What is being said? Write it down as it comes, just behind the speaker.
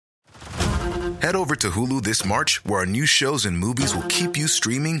Head over to Hulu this March, where our new shows and movies will keep you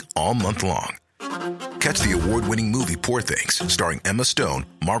streaming all month long. Catch the award-winning movie Poor Things, starring Emma Stone,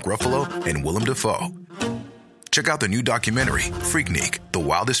 Mark Ruffalo, and Willem Dafoe. Check out the new documentary, Freaknik, The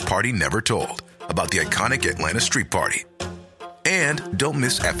Wildest Party Never Told, about the iconic Atlanta Street Party. And don't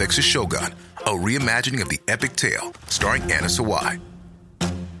miss FX's Shogun, a reimagining of the epic tale, starring Anna Sawai.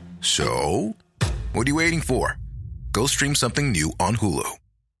 So, what are you waiting for? Go stream something new on Hulu.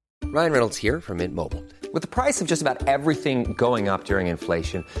 Ryan Reynolds here from Mint Mobile. With the price of just about everything going up during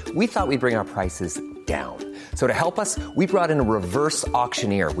inflation, we thought we'd bring our prices down. So to help us, we brought in a reverse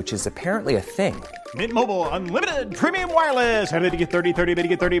auctioneer, which is apparently a thing. Mint Mobile Unlimited Premium Wireless. How to get 30, 30, bit to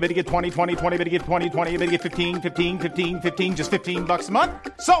get 30, bit to get 20, 20, 20, bit to get 20, 20, bit to get 15, 15, 15, 15, just $15 a month?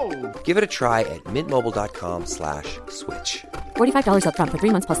 Sold! Give it a try at mintmobile.com/switch. $45 up front for 3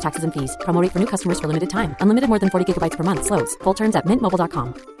 months plus taxes and fees. Promo rate for new customers for limited time. Unlimited more than 40 gigabytes per month. Slows full terms at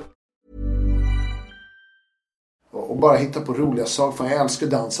mintmobile.com. Och bara hitta på roliga saker. För jag älskar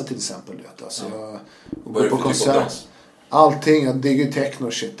dansa till exempel. Alltså, jag går på konsert. Allting, jag diggar ju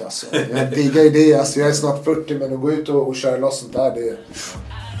techno shit alltså. Jag diggar ju det, alltså. Jag är snart 40, men att gå ut och köra loss sånt där, det är...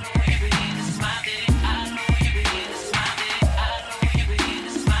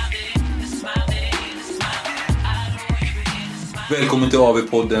 Välkommen till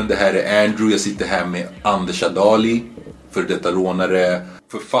AV-podden, det här är Andrew. Jag sitter här med Anders Adali, för detta rånare,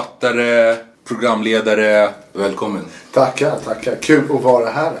 författare, programledare. Välkommen. Tackar. Kul att vara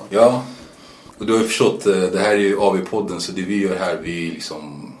här. Ja, och du har förstått, det här är ju AV-podden, så det vi gör här, vi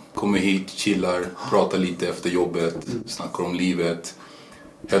liksom kommer hit, chillar, pratar lite efter jobbet, snackar om livet.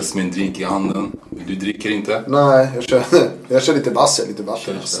 Helst med en drink i handen. Du dricker inte? Nej, jag kör lite vass, lite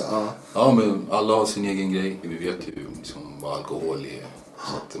vatten. Ja, men alla har sin egen grej. Vi vet ju liksom vad alkohol är.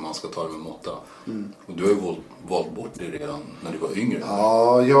 Så att man ska ta det med måtta. Och du har ju valt bort det redan när du var yngre.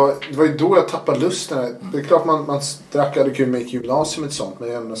 Ja, det var ju då jag tappade lusten. Det är klart man drack, hade kul med gymnasium och sånt.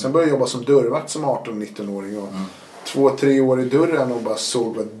 Men sen började jag jobba som dörrvakt som 18-19-åring. Och 2-3 år i dörren och bara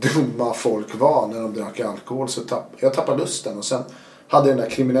såg vad dumma folk var när de drack alkohol. Så jag tappade lusten. Och sen hade den där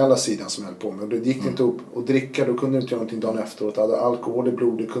kriminella sidan som jag höll på med. Och det gick inte upp att dricka, då kunde du inte göra någonting dagen efteråt. Hade alkohol i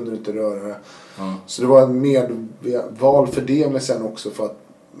blodet kunde du inte röra det. Så det var en medval för det, men sen också för att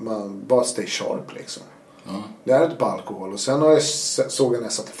man bara stay sharp liksom. Det är inte på alkohol. Och sen har såg jag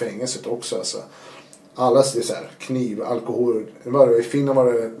nästan till fängelset också. Alltså. Alla det är så här, kniv, alkohol. I Finland var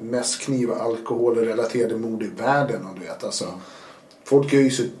det mest kniv och alkoholrelaterade mord i världen. Du vet. Alltså, folk gör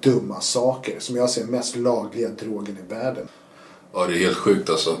ju så dumma saker. Som jag ser mest lagliga drogen i världen. Ja, det är helt sjukt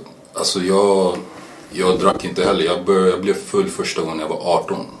alltså. Alltså jag drack inte heller. Jag blev full första gången jag var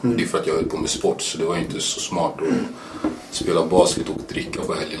 18. Det är för att jag höll på med sport, så det var inte så smart att spela basket och dricka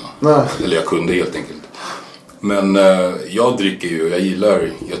på helgerna. Nej. Eller jag kunde helt enkelt. Men jag dricker ju,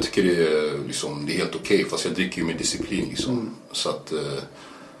 jag tycker det är, liksom, det är helt okej, fast jag dricker ju med disciplin liksom. Så att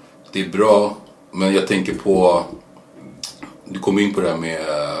det är bra. Men jag tänker på, du kom in på det här med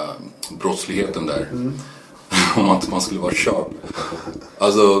brottsligheten där. Om man skulle vara sharp.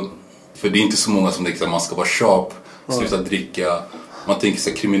 Alltså, för det är inte så många som tänker att man ska vara sharp, sluta dricka. Man tänker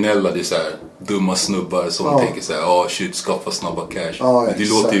sig kriminella, det är så här dumma snubbar som tänker så här, shit, skaffa snabba cash. Men det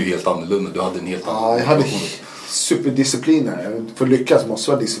låter ju helt annorlunda. Du hade en helt annan. Jag hade superdisciplin här. För att lyckas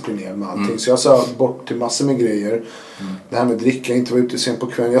måste vara disciplinerad med allting. Så jag sa bort till massor med grejer. Det här med dricka, inte vara ute sen på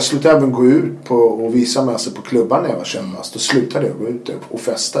kvällen. Jag slutade även gå ut och visa mig på klubbar när jag var kändast. Då slutade jag gå ut och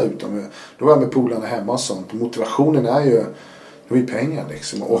festa ut. Då var jag med polarna hemma och sånt. Motivationen är ju pengar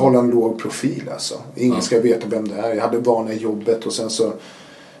liksom. Och hålla en låg profil alltså. Ingen ska veta vem det är. Jag hade vana i jobbet och sen så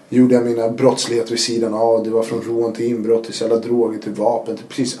gjorde jag mina brottsligheter vid sidan av. Det var från rån till inbrott till alla droger till vapen till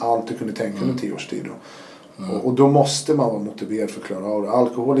precis allt du kunde tänka under 10 års tid. Och då måste man vara motiverad för att klara av det.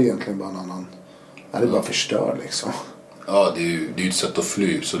 Alkohol är egentligen bara en annan. Det är bara förstör liksom. Ja, det är ju ett sätt att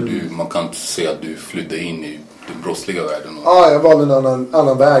fly. Så man kan inte säga att du flydde in i den brottsliga världen. Ja, jag valde en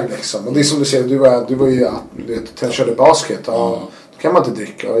annan väg liksom. Och det är som du säger, du var ju körde basket. Då kan man inte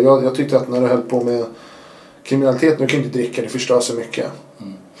dricka. Jag tyckte att när du höll på med kriminalitet, nu kan du inte dricka, det förstör så mycket.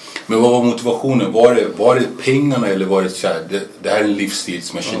 Men vad var motivationen? Var det pengarna eller var det så här, det här är en livsstil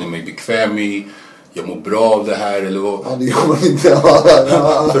som jag känner mig bekväm i? Jag mår bra av det här eller vad? Ja, det gör man inte.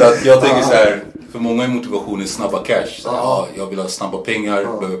 För att jag tänker så här, för många är motivationen snabba cash. Så jag vill ha snabba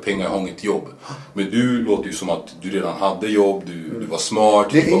pengar, behöver pengar, jag har inget jobb. Men du låter ju som att du redan hade jobb, du var smart.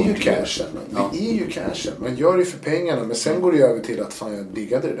 Det är ju cashen. Det är ju cashen. Man gör det för pengarna, men sen går det över till att fan, jag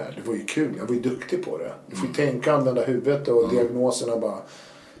diggade det där. Det var ju kul, jag var ju duktig på det. Du får ju tänka, använda huvudet och diagnoserna bara.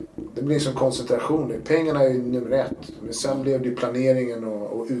 Det blir som koncentration. Pengarna är ju nummer 1. Men sen blev det planeringen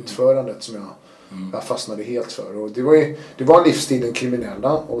och utförandet som jag jag fastnade helt för. Och det var en livsstil, den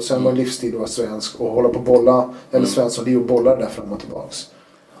kriminella, och sen var en livsstil att vara svensk och hålla på bolla, eller Svensson, det är att bolla där fram och tillbaks.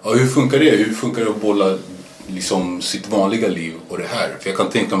 Ja, hur funkar det? Hur funkar det att bolla liksom sitt vanliga liv och det här? För jag kan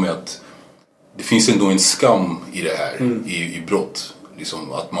tänka mig att det finns ändå en skam i det här, i brott.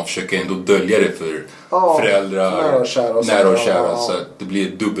 Liksom, att man försöker ändå dölja det för föräldrar, nära och kära, så att det blir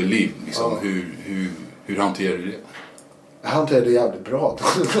ett dubbelliv. Liksom. Hur hanterar du det? Jag hanterade det jävligt bra.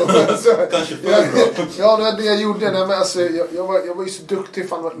 Kanske för bra. Ja, det var det jag gjorde. Nej, men alltså, jag var ju så duktig.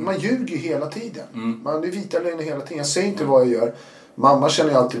 Man ljuger ju hela tiden. Det är vita lögner hela tiden. Jag säger inte vad jag gör. Mamma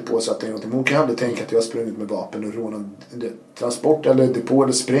känner ju alltid på sig att det är något. Hon kan aldrig tänka att jag har sprungit med vapen och rånat transport eller depå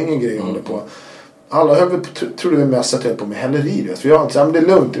eller spränger grejer håller på. Alla trodde vi mest att jag höll på med häleri. För jag men det är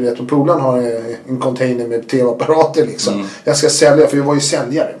lugnt, du vet. Och polaren har en container med tv-apparater liksom. Jag ska sälja, för jag var ju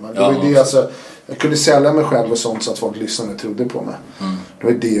säljare. Men det var ju det, alltså, jag kunde sälja mig själv och sånt så att folk lyssnade och trodde på mig. Det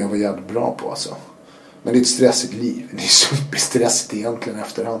var det jag var jävligt bra på alltså. Men det är ett stressigt liv. Det är superstressigt egentligen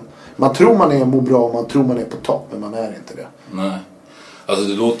efterhand. Man tror man är mår bra och man tror man är på topp, men man är inte det. Nej. Alltså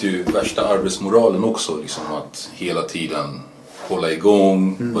det låter ju värsta arbetsmoralen också, liksom, att hela tiden hålla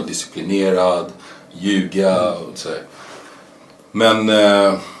igång, vara disciplinerad, ljuga och så. Men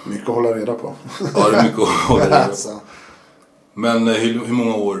mycket att hålla reda på. Ja, det är mycket att hålla reda på. Alltså. Men hur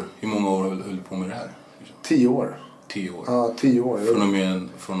många år höll du på med det här? 10 år. 10 år? Ja, 10 år.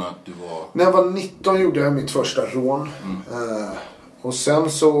 Från att du var... När jag var 19 gjorde jag mitt första rån. Och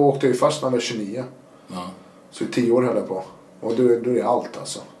sen så åkte jag fast när jag var 29. Ja. Så 10 år höll jag på. Och då är det allt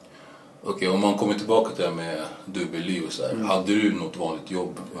alltså. Okej, om man kommer tillbaka till det här med dubbelliv och så här. Hade du något vanligt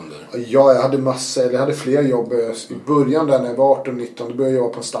jobb under? Ja, jag hade fler jobb. I början där när jag var 18-19 då började jag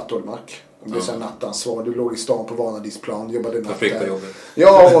jobba på en Statoilmack. Och blev så här nattansvar. Du låg i stan på Vanadisplan, jobbade natt perfekta jobbet.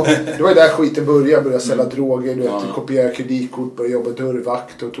 Ja, och det var ju där skiten började sälja droger, du vet, kopiera kreditkort, började jobba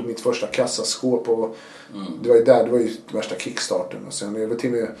dörrvakt och tog mitt första kassaskåp och det var ju där, det var ju värsta kickstarten. Och sen över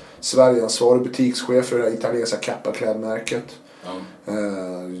till med Sverigeansvarig butikschef för det italienska Kappa-klädmärket.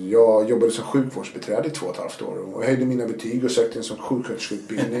 Jag jobbade som sjukvårdsbiträde i 2,5 år och höjde mina betyg och sökte en sån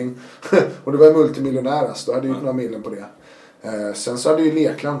sjuksköterskeutbildning. Och det var jag multimiljonär, alltså. Då hade jag gjort några miljoner på det. Sen så hade ju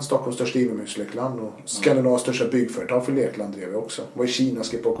Lekland, Stockholms största inomhuslekland och Skandinavs största byggföretag för Lekland drev jag också. Var i Kina,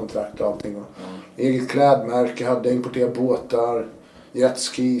 skrev på kontrakt och allting. Och eget klädmärke, hade importerat båtar,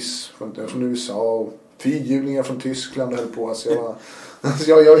 jetskis från USA och fyrhjulingar från Tyskland och höll på. Alltså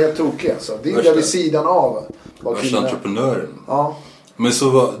jag var helt tokig alltså. Det är vid sidan av. Värsta entreprenören. Ja. Men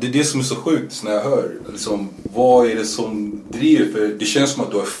så det är det som är så sjukt när jag hör. Liksom, vad är det som driver? För det känns som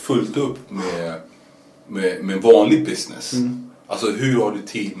att du har fullt upp med vanlig business. Alltså hur har du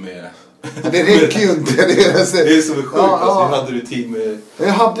tid med... Det räcker ju inte. Det är så sjukt. Alltså, hur hade du tid med... Jag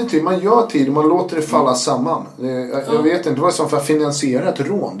hade tid. Man gör tid och man låter det falla samman. Jag vet inte. Det var som för att finansiera ett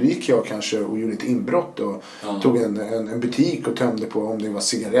rån. Då gick jag kanske och gjorde ett inbrott och tog en butik och tömde på om det var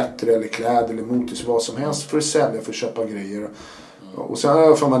cigaretter eller kläder eller motis, vad som helst för att sälja, för att köpa grejer. Och sen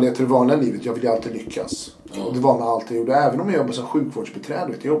överför man det till det vanliga livet. Jag vill ju alltid lyckas. Och det var man alltid gjorde. Även om jag jobbade som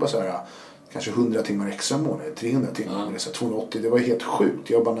sjukvårdsbiträde. Jag jobbade så här... Kanske 100 timmar extra månader, 300 timmar, 280. Det var helt sjukt.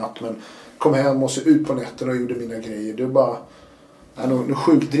 Jag jobbade natt men kom hem och så ut på nätterna och gjorde mina grejer. Det var bara en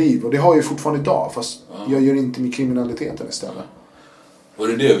sjukt driv. Och det har jag ju fortfarande idag, fast jag gör inte med kriminaliteten istället. Och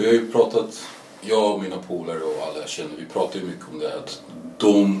det är det, vi har ju pratat, jag och mina polare och alla jag känner, vi pratar ju mycket om det här. Att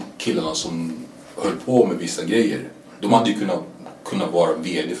de killarna som höll på med vissa grejer, de hade ju kunnat vara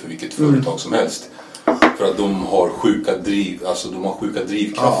vd för vilket företag som helst. För att de har sjuka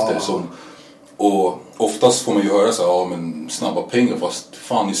drivkrafter som... Och oftast får man ju höra så här, men snabba pengar, fast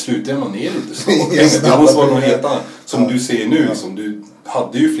fan i slutändan är det inte snabba pengar. Det måste vara något helt annat. Som du säger nu, liksom, du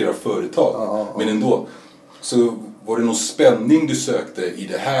hade ju flera företag, men ändå. Så var det någon spänning du sökte i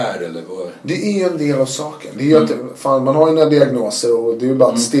det här eller vad? Det är ju en del av saken. Det är ju att, fan, man har ju några diagnoser och det är ju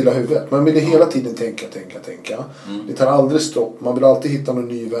bara att stilla huvudet. Man vill hela tiden tänka. Det tar aldrig stopp. Man vill alltid hitta någon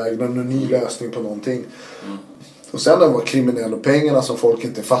ny väg, någon ny lösning på någonting. Och sen när man var kriminell och pengarna som folk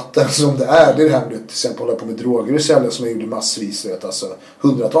inte fattar som det är det här med till exempel hålla på med droger och sälja som jag gjorde massvis, vet, alltså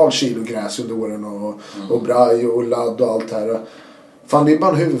 100-tals kilo gräs under åren och braj och ladd och allt det här. Fan, det är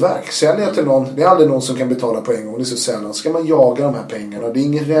bara en huvudvärk. Sälja till någon, det är aldrig någon som kan betala på en gång, det är så sällan. Ska man jaga de här pengarna, det är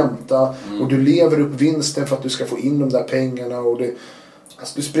ingen ränta och du lever upp vinsten för att du ska få in de där pengarna och det,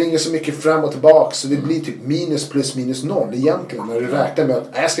 alltså, du springer så mycket fram och tillbaka så det blir typ minus plus minus noll egentligen när du räknar med att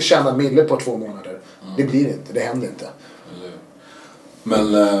jag ska tjäna 1 mille på 2 månader. Det blir inte, det händer inte.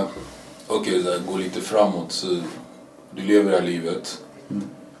 Men okej, gå lite framåt. Så du lever det här livet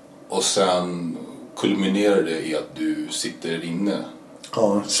och sen kulminerar det i att du sitter inne.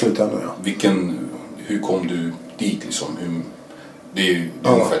 Ja, slutändan ja. Hur kom du dit liksom? Det är ju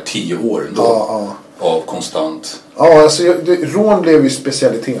ungefär 10 år ändå av konstant. Ja, alltså rån blev ju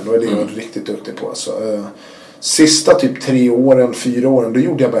specialiteten. Och det är jag riktigt duktig på. Alltså, sista typ 4 åren, då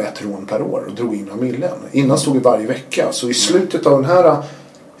gjorde jag bara 1 rån per år och drog in av millen. Innan stod det varje vecka. Så i slutet av den här,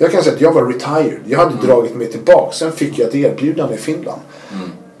 jag kan säga att jag var retired. Jag hade dragit mig tillbaka. Sen fick jag ett erbjudande i Finland.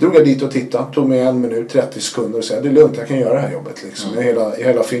 Drog jag dit och tittade, tog mig 1 minut, 30 sekunder och sa det är lugnt, jag kan göra det här jobbet liksom. I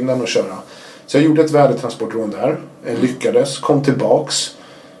hela Finland och köra. Så jag gjorde ett värdetransportrån där. Lyckades, kom tillbaks.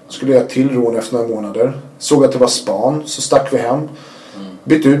 Skulle jag till rån efter några månader. Såg att det var span, så stack vi hem.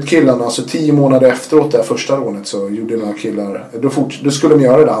 Bytte ut killarna, så 10 månader efteråt det här första rånet så gjorde några killar. Då skulle de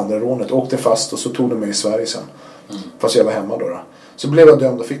göra det andra rånet, åkte fast och så tog de mig i Sverige sen. Fast jag var hemma då. Så blev jag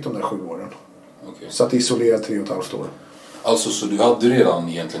dömd och fick de där 7 åren. Okay. Satt isolerad 3,5 år. Alltså så du hade redan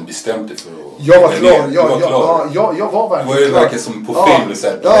egentligen bestämt dig för att... Jag var klar, jag var verkligen klar. Det var verkligen som på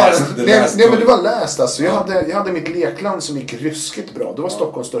film. Nej men det var läst alltså. Jag hade mitt lekland som gick ruskigt bra. Det var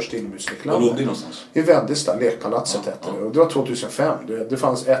Stockholms största inomhuslekland. Var låg det någonstans? I Väddesta, lekpalatset hette det. Och det var 2005. Det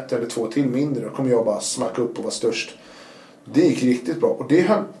fanns 1 eller 2 till mindre. Då kom jag bara smacka upp och vara störst. Det gick riktigt bra. Och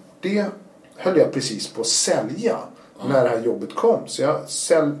det höll jag precis på att sälja när det här jobbet kom.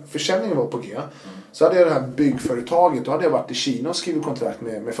 Så försäljningen var på G. Så hade jag det här byggföretaget. Då hade jag varit i Kina och skrivit kontrakt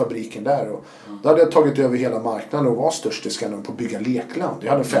med fabriken där. Och då hade jag tagit över hela marknaden och var störst i Skandinavien på att bygga lekland.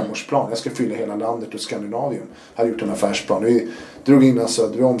 Jag hade en 5-årsplan. Jag ska fylla hela landet och Skandinavien. Jag hade gjort en affärsplan. Vi drog in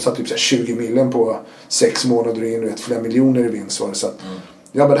alltså, vi omsatt typ 20 miljoner på 6 månader in och flera miljoner i vinst. Var det, så att,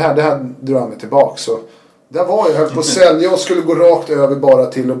 ja, men det här drar jag mig tillbaka. Så där var jag höll på att sälja och skulle gå rakt över bara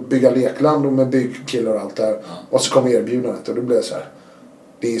till att bygga lekland och med byggkillar och allt där. Och så kom erbjudandet och då blev det så här.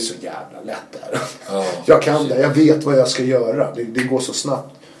 Det är så jävla lätt där. Jag kan det, jag vet vad jag ska göra. Det går så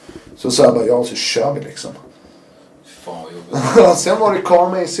snabbt. Så sa jag bara, ja så kör vi liksom. Fan vad jobbigt. Sen var det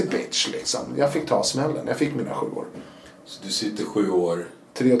call me a bitch liksom. Jag fick ta smällen, jag fick mina 7 år. Så du sitter 7 år?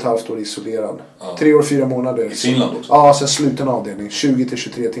 3,5 år isolerad. 3 år 4 månader. I Finland också? Ja, sen sluten avdelning.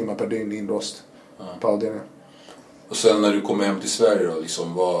 20-23 timmar per dygn inlåst på avdelningen. Och sen när du kommer hem till Sverige då,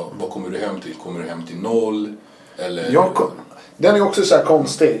 liksom, vad kommer du hem till? Kommer du hem till 0? Eller... Den är också så här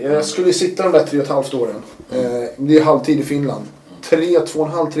konstig. Jag skulle sitta de där 3,5 åren. Det är halvtid i Finland.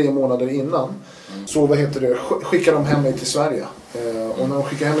 2,5-3 månader innan. Så skickade de hem mig till Sverige. Och när de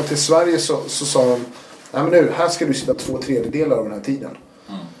skickade hem mig till Sverige så sa de, nej men nu, här ska du sitta 2/3 av den här tiden.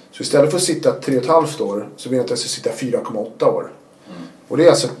 Så istället för att sitta 3,5 år så vill jag att jag ska sitta 4,8 år. Och det är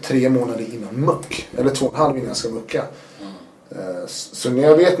alltså 3 månader innan muck. Eller 2,5 innan jag ska mucka. Så när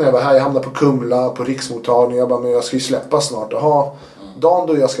jag var här, jag hamnade på Kumla, på riksmottagning. Jag bara, men jag ska ju släppa snart. Dagen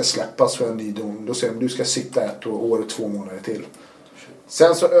då jag ska släppas för en ny dom, då säger de, du ska sitta 1 år och 2 månader till.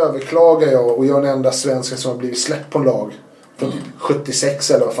 Sen så överklagar jag och jag är den enda svenska som har blivit släppt på en lag. Från typ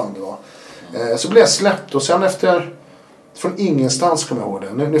 76 eller vad fan det var. Så blev jag släppt och sen från ingenstans kommer jag ihåg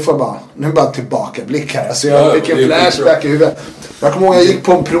det. Nu får jag bara tillbakablick här. Alltså jag fick en flashback i huvudet. Jag kommer ihåg jag gick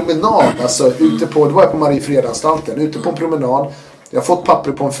på en promenad. Alltså det var jag på Mariefredanstalten. Ute på en promenad. Jag har fått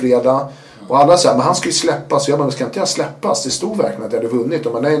papper på en fredag. Och alla sa, men han ska ju släppas. Så jag bara, ska inte jag släppas? Det stod verkligen att jag hade vunnit.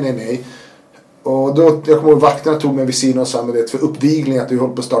 Och man, nej. Och då, jag kommer ihåg vakterna tog mig vid sidan och sa, men det är för uppvigling att du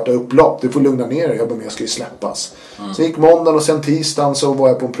håller på att starta upplopp. Du får lugna ner dig. Jag bara, men jag ska ju släppas. Så gick måndagen och sen tisdagen så var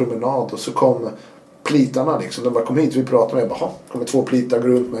jag på en promenad. Och så kom plitarna liksom. De bara kom hit, vi pratade med. Jag bara, kommer 2 plitar, går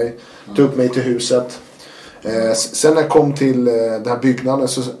runt mig. Tog upp mig till huset. Sen när jag kom till den här byggnaden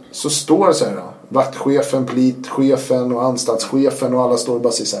så står det så här. Vaktchefen, plitchefen och anstaltschefen och alla står och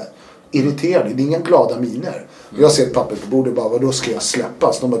bara säger så här. Irriterade, det är inga glada miner. Jag ser ett papper på bordet och bara, då ska jag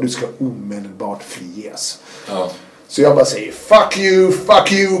släppas? De bara, du ska omedelbart friges. Så jag bara säger, fuck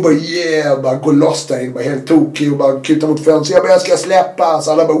you, bara yeah, bara gå loss där in, bara helt tokig och bara kuta mot fönstret. Jag ska släppas,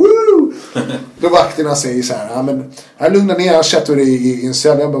 alla bara woo! Då vakterna säger så här, ja men här lugna ner, jag sätter dig i en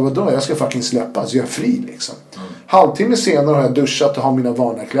cell. Jag bara, vadå? Jag ska fucking släppas, jag är fri liksom. Halvtimme senare har jag duschat och har mina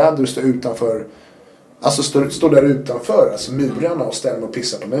vanliga kläder och står utanför. Alltså står där utanför, alltså murarna och ställer mig och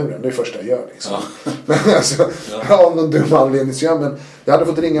pissar på muren. Det är det första jag gör liksom. Men alltså, av någon dum anledning så men jag hade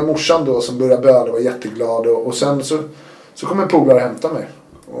fått ringa morsan då som började böla och var jätteglad. Och sen så kom en polare och hämtade mig.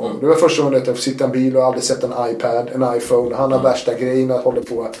 Och det var första gången att jag fick sitta i en bil och aldrig sett en iPad, en iPhone. Han har värsta grejerna, håller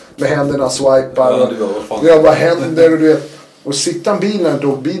på med händerna, swipar. Och jag bara händer och du vet. Och sitta i en bil när jag inte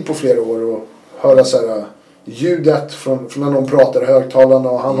åkt bil på flera år och höra så här ljudet från när någon pratar i högtalarna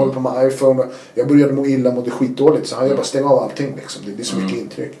och han håller på med iPhone. Jag började må illa, mådde skitdåligt så han bara stänga av allting liksom. Det är så mycket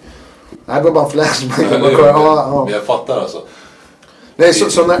intryck. Nej, det var bara en flashback. Men jag fattar alltså. Nej,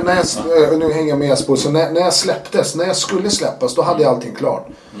 så när jag, nu hänger jag med på, så när jag släpptes, när jag skulle släppas, då hade jag allting klart.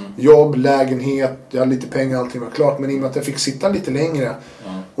 Jobb, lägenhet, jag hade lite pengar, allting var klart. Men i och med att jag fick sitta lite längre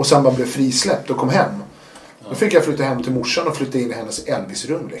och sen bara blev frisläppt och kom hem. Då fick jag flytta hem till morsan och flytta in i hennes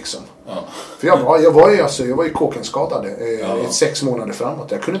Elvis-rum liksom. För jag var ju kåkenskadad i 6 månader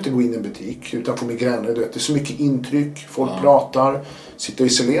framåt. Jag kunde inte gå in i en butik utan få migräner. Det är så mycket intryck, folk pratar, sitter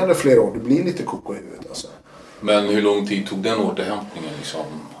isolerade flera år. Det blir lite koko i huvudet alltså. Men hur lång tid tog den återhämtningen liksom?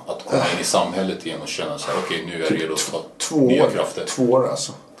 Att komma in i samhället igen och känna så här, okej, nu är jag redo att ta nya krafter. 2 år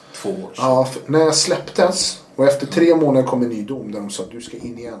alltså. 2 år? Ja, när jag släpptes och efter 3 månader kom en ny dom där de sa att du ska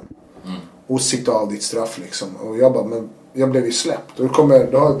in igen. Och sitta av ditt straff liksom. Och jag bara, men jag blev ju släppt. Och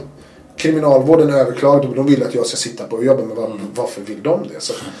då har kriminalvården överklagat och de vill att jag ska sitta på. Och jag bara, men varför vill de det?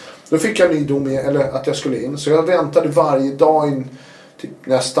 Så då fick jag en ny dom, eller att jag skulle in. Så jag väntade varje dag in typ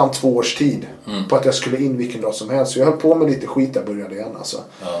nästan 2 års tid på att jag skulle in vilken dag som helst. Så jag höll på med lite skit där, började igen alltså.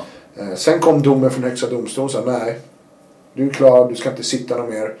 Sen kom domen från högsta domstolen och sa, nej, du är klar, du ska inte sitta någon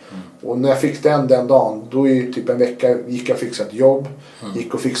mer. Och när jag fick den dagen, då i typ en vecka gick jag och fixade ett jobb.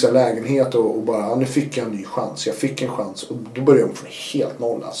 Gick och fixade lägenhet och bara, nu fick jag en ny chans. Jag fick en chans och då började jag från helt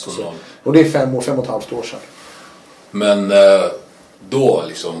noll alltså. Och det är 5 och ett halvt år sedan. Men då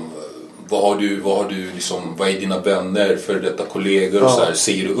liksom, vad är dina vänner, för detta kollegor och så här,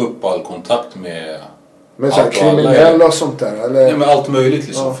 ser du upp all kontakt med så här kriminella och sånt där eller? Ja, men allt möjligt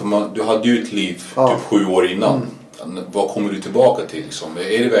liksom, för du hade ju ett liv typ 7 år innan. Vad kommer du tillbaka till liksom?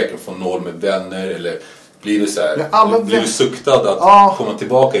 Är det verkligen från noll med vänner eller blir det så här, blir du suktad att komma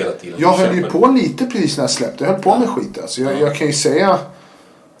tillbaka hela tiden? Jag höll ju på lite precis när jag släppte. Jag höll på med skit alltså. Jag kan ju säga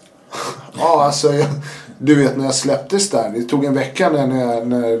alltså du vet när jag släpptes där, det tog en vecka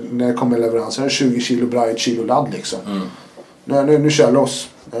när jag kom med leveranser, 20 kilo bra, 1 kilo ladd liksom. Nu kör jag loss.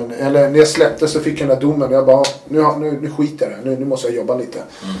 Eller när jag släpptes så fick jag den där domen. Jag bara, nu skiter jag det. Nu måste jag jobba lite.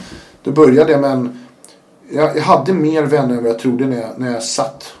 Då började jag, men jag hade mer vänner än vad jag trodde när jag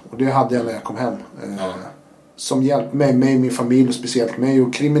satt. Och det hade jag när jag kom hem. Som hjälpte mig, min familj och speciellt mig.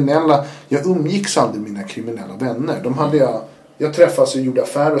 Och kriminella, jag umgicks aldrig med mina kriminella vänner. De hade jag träffades och gjorde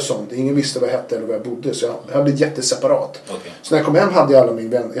affärer och sånt. Ingen visste vad jag hette eller vad jag bodde. Så jag hade jätteseparat. Så när jag kom hem hade jag alla mina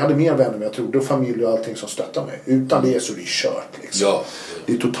vänner. Jag hade mer vänner än jag trodde. Och familj och allting som stöttade mig. Utan det så är det kört liksom.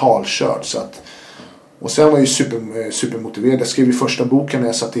 Det är totalkört. Så att, och sen var jag ju supermotiverad. Jag skrev ju första boken när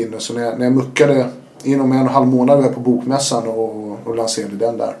jag satt in. Så när jag muckade inom 1,5 månad var jag på bokmässan och lanserade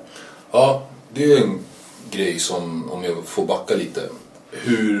den där. Ja, det är en grej som, om jag får backa lite.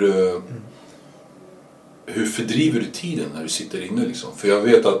 Hur fördriver du tiden när du sitter inne liksom? För jag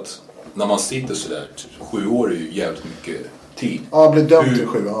vet att när man sitter sådär 7 år är ju jävligt mycket tid. Ja, jag blev dömd till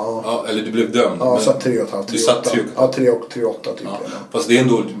 7. Ja, eller du blev dömd. Ja, jag satt 3,5. Du satt 3,5. Ja, 3,8 typ. Fast det är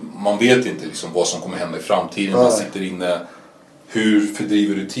ändå, man vet inte liksom vad som kommer hända i framtiden. Man sitter inne. Hur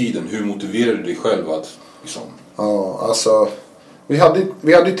fördriver du tiden? Hur motiverar du dig själv att liksom... Ja, alltså... Vi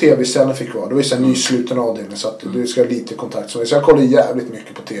hade ju tv-scenen fick vara. Det var ju en nysluten avdelning så att du ska ha lite kontakt. Så jag kollade jävligt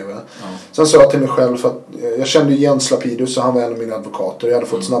mycket på tv. Sen sa jag till mig själv för att jag kände Jens Lapidus och han var en av mina advokater. Jag hade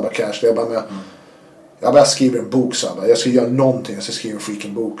fått snabba cash. Jag bara skriver en bok så jag ska göra någonting. Jag ska skriva en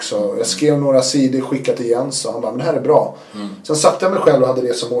freaking bok. Så jag skrev några sidor, skickade till Jens och han bara, men det här är bra. Sen satte jag mig själv och hade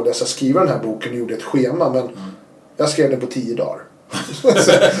det som mål. Jag ska skriva den här boken och gjorde ett schema. Men jag skrev den på 10 dagar.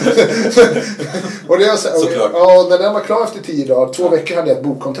 Och det när den var klar efter 10 dagar, 2 veckor hade jag ett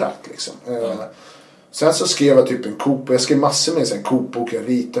bokkontrakt liksom. Sen så skrev jag typ en kokbok. Jag skrev massor med en kokbok. Jag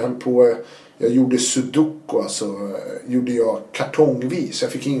ritade, höll på. Jag gjorde sudoku, alltså gjorde jag kartongvis.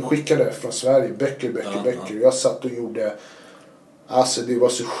 Jag fick inskickade från Sverige böcker. Jag satt och gjorde, alltså det var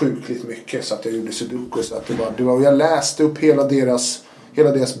så sjukligt mycket så att jag gjorde sudoku så att det var jag läste upp hela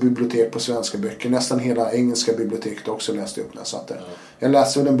deras bibliotek på svenska böcker. Nästan hela engelska biblioteket också läste jag upp när jag satt där. Jag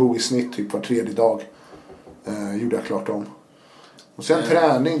läste väl en bok i snitt typ var 3:e dag. Gjorde jag klart om. Och sen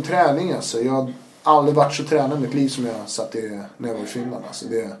träning alltså. Jag har aldrig varit så tränad i mitt liv som jag satt när jag var i Finland. Alltså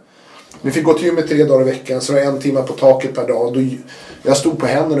vi fick gå till gymmet 3 dagar i veckan. Så det var 1 timme på taket per dag. Jag stod på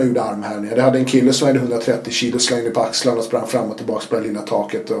händerna och gjorde armhävningar. Jag hade en kille som hade 130 kilo, slängde på axlarna och sprang fram och tillbaka på det lilla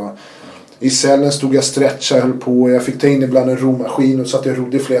taket. Och i cellen stod jag stretchade, höll på. Jag fick ta in ibland en romaskin och så att jag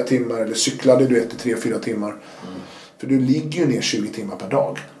rodde i flera timmar. Eller cyklade i 3-4 timmar. För du ligger ju ner 20 timmar per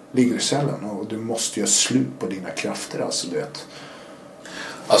dag. Ligger i cellen och du måste göra slut på dina krafter. Alltså, du vet.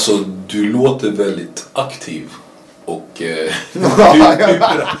 Alltså du låter väldigt aktiv. Och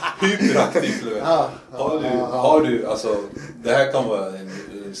hyperaktiv. Har du, alltså det här kan vara en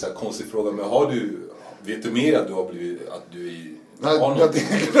så här konstig fråga. Men vet du mer att du har blivit, att du är...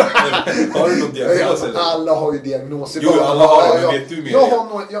 Har du någon diagnos? Alla har ju diagnoser. Jo, alla har det, men vet du mer?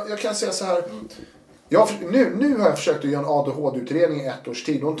 Jag kan säga så här. Nu har jag försökt att göra en ADHD-utredning i 1 års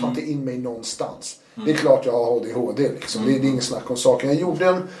tid. De tar inte in mig någonstans. Det är klart jag har ADHD liksom. Det är ingen snack om saken. Jag gjorde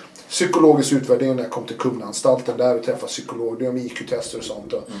en psykologisk utvärdering när jag kom till Kumlaanstalten där och träffade psykologer om IQ-tester och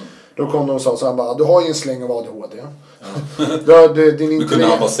sånt. Då kom de och sa så här, bara, du har ju en släng av ADHD. Ja. Du kunde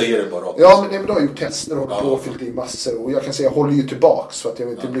han bara säga det bara. Ja, men då har jag gjort tester och påfyllt i massor. Och jag kan säga, jag håller ju tillbaks för att jag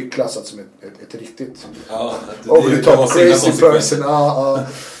inte blir klassad som ett riktigt crazy person.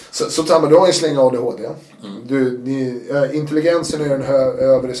 Så Tamma, du har en släng av ADHD. Intelligensen är den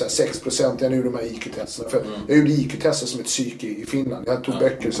över 6%. Jag gjorde de här IQ-testerna. För jag gjorde IQ-tester som ett psyke i Finland. Jag tog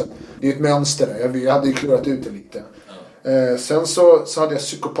böcker. Så det är ett mönster där. Jag hade ju klurat ut det lite. Sen så hade jag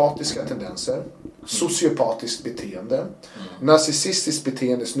psykopatiska tendenser. Sociopatiskt beteende. Narcissistiskt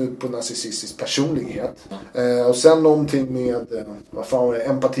beteende snudd på narcissistisk personlighet. Och sen någonting med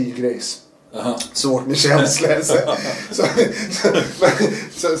empatigrejs. Svårt med känslor.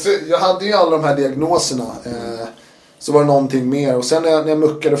 Så jag hade ju alla de här diagnoserna. Så var det någonting mer. Och sen när jag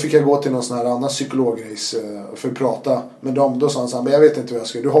muckade fick jag gå till någon sån här annan psykologgrejs för att prata med dem. Då sa han så här, jag vet inte vad jag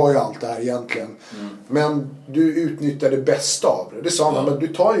ska. Du har ju allt det här egentligen. Men du utnyttjar det bästa av det. Det sa han, men du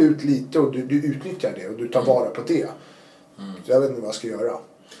tar ju ut lite och du utnyttjar det. Och du tar vara på det. Så jag vet inte vad jag ska göra.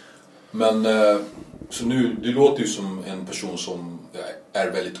 Men så nu, du låter ju som en person som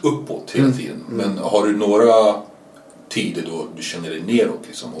är väldigt uppåt hela tiden. Men har du några tider då du känner dig neråt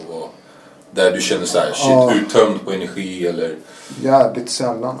liksom, och där du känner så här uttömd på energi eller? Jävligt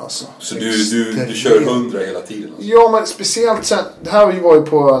sällan alltså. Så du kör 100 hela tiden? Alltså. Ja, men speciellt sen, det här var ju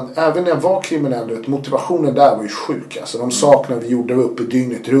på, även när jag var kriminell, motivationen där var ju sjuk alltså. De sakerna vi gjorde var uppe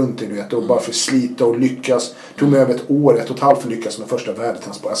dygnet runt, du vet, och bara för slita och lyckas. Tog mig över ett år, 1,5 för att lyckas med första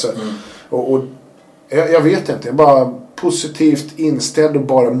värdetransport alltså, och jag vet inte, jag är bara positivt inställd och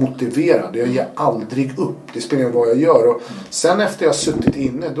bara motiverad. Jag ger aldrig upp. Det spelar ingen vad jag gör. Och sen efter jag suttit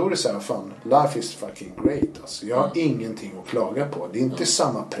inne, då är det så här, fan, life is fucking great. Alltså, jag har ingenting att klaga på. Det är inte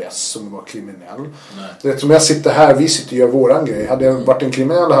samma press som att vara kriminell. Du vet, som jag sitter här, vi sitter och gör våran grej. Hade jag varit en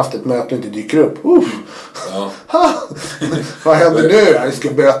kriminell och haft ett möte och inte dyker upp. Vad händer nu? Jag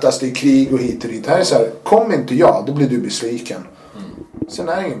ska bötas, det är krig och hit och dit. Här är så här, kom inte jag, då blir du besviken. Sen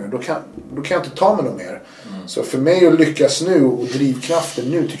är det ingen mer. Då kan jag inte ta mig något mer. Så för mig att lyckas nu och drivkraften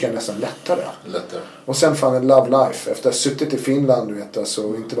nu tycker jag nästan lättare. Och sen fan en love life. Efter att ha suttit i Finland, du vet, alltså,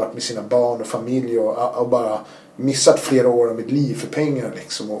 och inte varit med sina barn och familj och bara missat flera år av mitt liv för pengar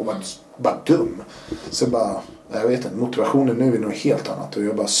liksom, och varit bara dum. Så bara, jag vet inte, motivationen nu är nog helt annat. Och jag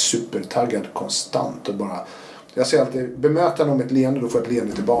är bara supertaggad konstant och bara, jag säger alltid, bemöta någon med ett leende, då får jag ett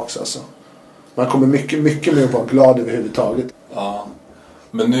leende tillbaka alltså. Man kommer mycket, mycket mer att vara glad överhuvudtaget. Ja.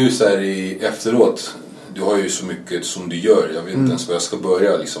 Men nu så här efteråt, du har ju så mycket som du gör. Jag vet inte ens var jag ska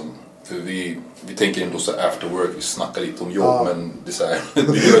börja liksom. För vi tänker ändå så after work, vi snackar lite om jobb, men det är så här,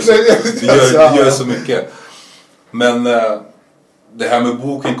 du gör så mycket. Men det här med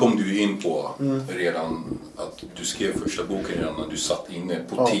boken kom du in på redan, att du skrev första boken redan när du satt inne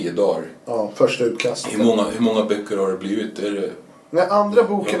på 10 dagar. Ja, första utkastet. Hur många böcker har det blivit? Nej, andra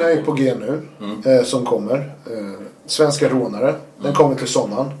boken är ju på G nu, som kommer. Svenska rånare. Den kommer till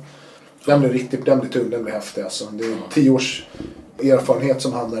sommaren. Den blir tung, den blir häftig alltså. Det är 10 års erfarenhet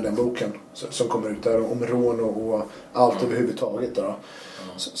som hamnar i den boken som kommer ut där, om rån och allt överhuvudtaget då.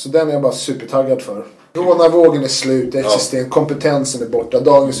 Så den är jag bara supertaggad för. Rånarvågen är slut, kompetensen är borta.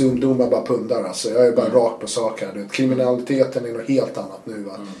 Dagens ungdomar bara pundar alltså. Jag är bara rakt på sak här. Kriminaliteten är något helt annat nu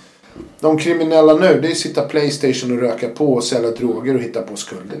va. De kriminella nu, det är att sitta PlayStation och röka på och sälja droger och hitta på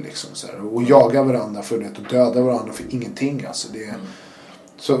skulder liksom så här. Och jaga varandra för det och döda varandra för ingenting alltså. Det är,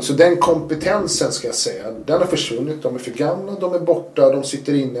 så den kompetensen ska jag säga, den har försvunnit. De är för gamla, de är borta, de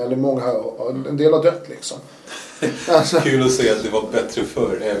sitter inne, eller många, en del har dött liksom. Alltså, kul att säga att det var bättre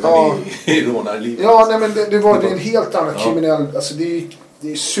förr även i rånarlivet. Ja, nej, men det är en helt annan kriminell, alltså det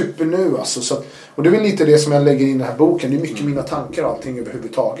är super nu alltså, så, och det är väl lite det som jag lägger in i den här boken. Det är mycket mina tankar och allting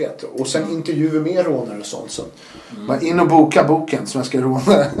överhuvudtaget. Och sen intervjuer med rånare och sånt. Så man in och boka boken, Svenska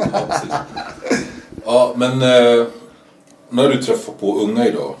rånare. Ja, men när du träffar på unga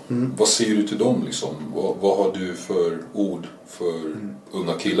idag, vad säger du till dem liksom? Vad har du för ord för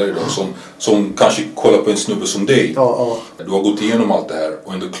unga killar idag som kanske kollar på en snubbe som dig? Du har gått igenom allt det här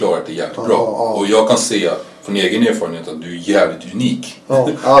och ändå klarat det jävligt bra. Och jag kan säga från egen erfarenhet att du är jävligt unik.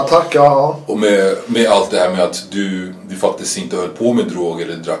 Tack. Och med allt det här med att du faktiskt inte höll på med drog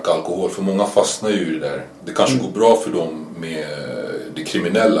eller drack alkohol. För många fastnar ju i det där. Det kanske går bra för dem med det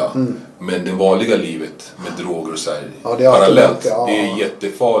kriminella. Men det vanliga livet med droger och så här, parallellt. Det är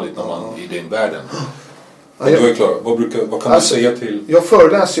jättefarligt när man är i den världen. Du är klar. Vad kan du säga till? Jag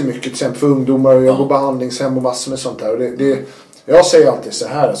föreläser mycket till exempel för ungdomar och jag går behandlingshem och massor med sånt där. Och jag säger alltid så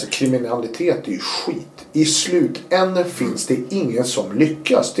här, alltså kriminalitet är ju skit. I slutändan finns det ingen som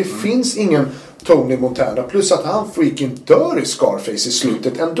lyckas. Det finns ingen Tony Montana. Plus att han freaking dör i Scarface i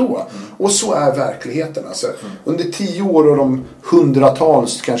slutet ändå. Och så är verkligheten. Alltså, under 10 år och de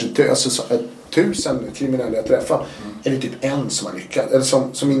hundratals, kanske 1000 kriminella jag träffar, är det typ en som har lyckats.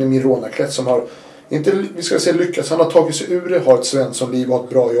 Eller som inom min rånarkrets som har, inte vi ska säga lyckats, han har tagit sig ur det, har ett Svenssonliv, har ett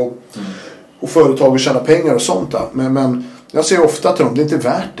bra jobb. Och företag och tjäna pengar och sånt där. Men jag säger ofta till dem, det är inte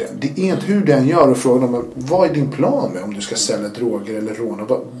värt det. Det är inte hur den gör och frågar dem, vad är din plan med om du ska sälja droger eller råna?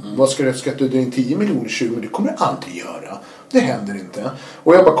 Vad ska du dra in 10 miljoner, 20 miljoner? Det kommer du aldrig göra. Det händer inte.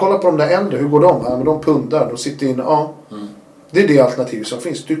 Och jag bara kollar på de där äldre, hur går de? Ja, men de pundar, de sitter inne, Det är det alternativ som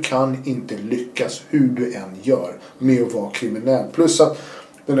finns. Du kan inte lyckas hur du än gör med att vara kriminell. Plus att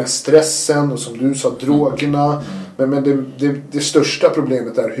den här stressen och som du sa, drogerna. Men det största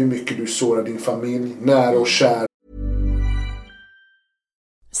problemet är hur mycket du sårar din familj, nära och kär.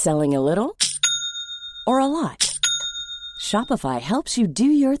 Selling a little or a lot? Shopify helps you do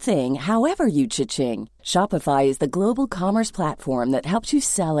your thing however you cha-ching. Shopify is the global commerce platform that helps you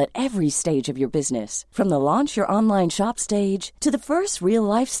sell at every stage of your business. From the launch your online shop stage to the first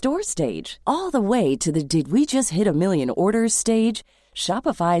real-life store stage. All the way to the did we just hit a million orders stage.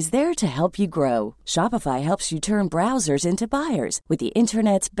 Shopify is there to help you grow. Shopify helps you turn browsers into buyers with the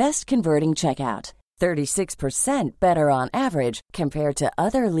internet's best converting checkout. 36% better on average compared to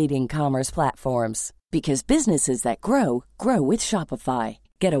other leading commerce platforms. Because businesses that grow, grow with Shopify.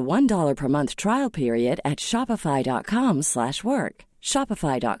 Get a $1 per month trial period at shopify.com/work.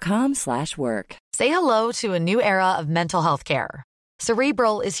 Shopify.com/work. Say hello to a new era of mental health care.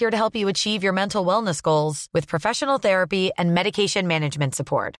 Cerebral is here to help you achieve your mental wellness goals with professional therapy and medication management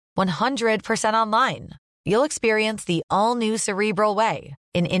support. 100% online. You'll experience the all-new Cerebral Way,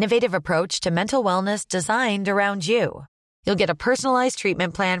 an innovative approach to mental wellness designed around you. You'll get a personalized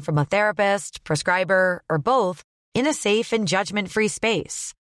treatment plan from a therapist, prescriber, or both in a safe and judgment-free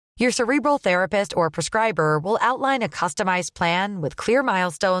space. Your Cerebral therapist or prescriber will outline a customized plan with clear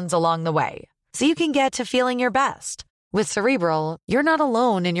milestones along the way, so you can get to feeling your best. With Cerebral, you're not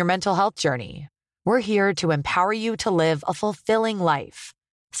alone in your mental health journey. We're here to empower you to live a fulfilling life.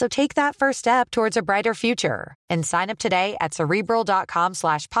 So take that first step towards a brighter future and sign up today at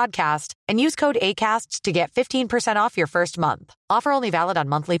Cerebral.com/podcast and use code ACAST to get 15% off your first month. Offer only valid on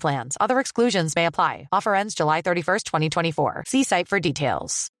monthly plans. Other exclusions may apply. Offer ends July 31st, 2024. See site for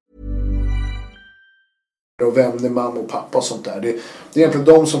details. Och vänner, mamma och pappa och sånt där. Det är egentligen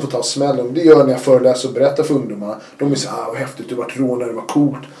de som får ta smällen. Det gör när jag föreläser och berättar för ungdomar. De är så här, vad häftigt, du har varit rånare, vad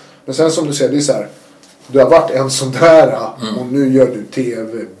coolt. Men sen som du säger, det är så här, du har varit en sån där och nu gör du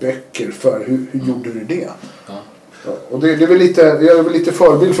tv-böcker för. Hur gjorde du det? Ja. Och det är väl lite, jag är väl lite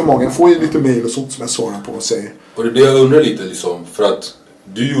förebild för många. Jag får ju lite mejl och sånt som jag svarar på och säger. Och det är det jag undrar lite liksom, för att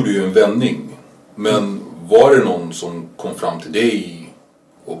du gjorde ju en vändning. Men var det någon som kom fram till dig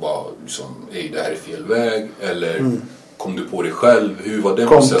och bara liksom, det här är fel väg? Eller kom du på dig själv? Hur var den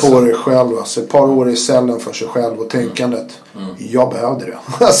processen? Kom på dig själv. Alltså, ett par år i cellen för sig själv och tänkandet. Jag behövde det.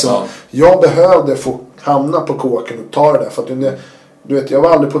 Alltså, jag behövde få hamna på kåken och ta det där. För att du vet, jag var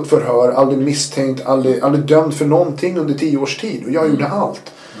aldrig på ett förhör, aldrig misstänkt, aldrig dömd för någonting under 10 års tid. Och jag gjorde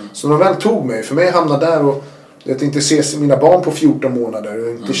allt. Så de väl tog mig. För mig att hamna där och att inte se mina barn på 14 månader. Och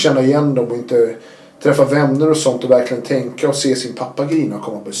inte känna igen dem och inte träffa vänner och sånt och verkligen tänka och se sin pappa grina och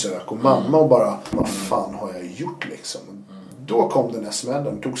komma på besök. Och mamma och bara, vad fan har jag gjort liksom? Då kom den där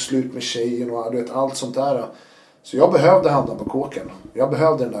smällen, tog slut med tjejen och du vet, allt sånt där. Så jag behövde hamna på kåken. Jag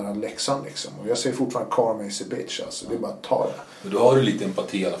behövde den där läxan liksom. Och jag säger fortfarande karma is a bitch. Alltså. Det är bara att ta det. Men då har du lite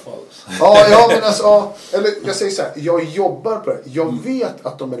empati i alla fall. Ja, men alltså, eller jag säger så här. Jag jobbar på det. Jag vet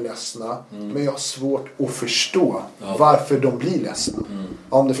att de är ledsna. Men jag har svårt att förstå varför de blir ledsna.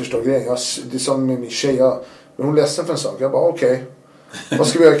 Om du förstår grejen. Det är som med min tjej. Hon är ledsen för en sak. Jag bara okej. Vad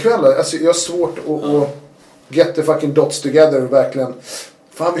ska vi göra ikväll? Alltså, jag har svårt att get the fucking dots together och verkligen.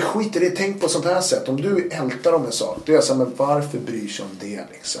 Fan, vi skiter i det. Tänk på sånt här sätt. Om du ältar om en sak. Det är så här, men varför bryr sig om det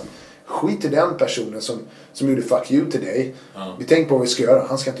liksom? Skit i den personen som gjorde fuck you till dig. Vi tänker på vad vi ska göra.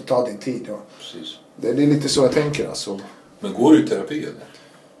 Han ska inte ta din tid. Precis. Det är lite så jag tänker alltså. Men går du i terapi eller?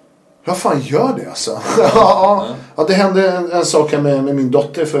 Ja, fan gör det alltså. Ja, det hände en sak här med min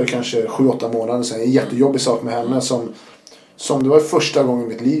dotter för kanske 7-8 månader sedan. En jättejobbig sak med henne som det var första gången i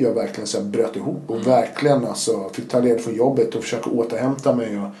mitt liv jag verkligen så här bröt ihop och verkligen alltså fick ta led från jobbet och försöka återhämta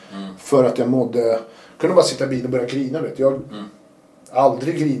mig och för att jag kunde bara sitta i bilen och börja grina, vet jag.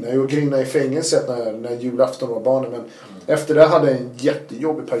 Aldrig grina. Jag grinade i fängelset när julafton var barnen, men efter det hade jag en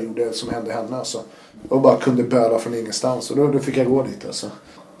jättejobbig period som hände henne alltså. Och bara kunde böla från ingenstans och då fick jag gå dit alltså.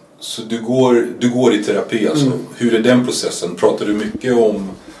 Så du går i terapi alltså. Hur är den processen? Pratar du mycket om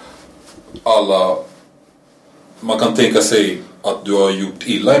alla, man kan tänka sig att du har gjort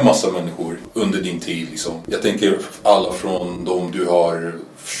illa i massa människor under din tid liksom. Jag tänker alla från dem du har,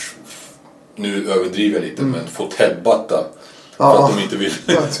 nu överdriver jag lite, men fått headbatta för att de inte vill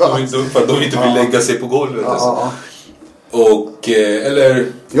för att de inte vill lägga sig på golvet alltså. Och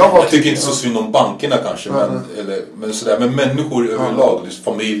eller jag tycker inte så synd om bankerna kanske, men sådär, men människor överlag,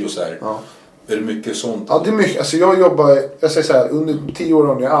 familj och så här. Är det mycket sånt? Ja, det är mycket. Alltså jag säger så här, under 10 år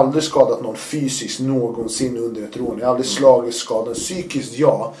har jag aldrig skadat någon fysiskt någonsin under ett rån. Jag har aldrig slagit skadan psykiskt,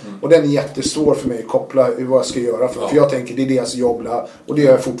 ja. Och den är jättesvår för mig att koppla vad jag ska göra. För jag tänker, det är deras jobb och det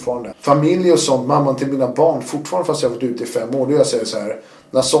gör jag fortfarande. Familj och sånt, mamman till mina barn, fortfarande fast jag har varit ute i 5 år. Då jag säger så här,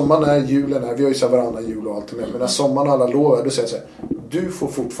 när sommaren är, julen är, vi har ju så här varannan jul och allt med. Men när sommaren alla lovar, då säger jag så här, du får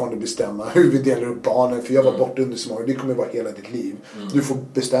fortfarande bestämma hur vi delar upp barnen. För jag var borta under så många, det kommer vara hela ditt liv. Du får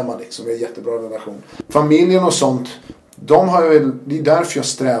bestämma liksom, vi har en jättebra relation. Familjen och sånt, de har väl, det är därför jag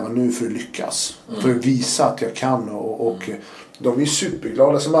strävar nu för att lyckas. För att visa att jag kan och de är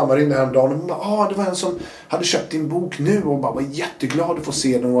superglada. Så mamma ringde häromdagen och det var en som hade köpt din bok nu och bara var jätteglad att få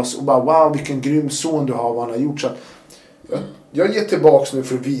se den och bara wow, vilken grym son du har, vad han har gjort. Så att jag ger tillbaks nu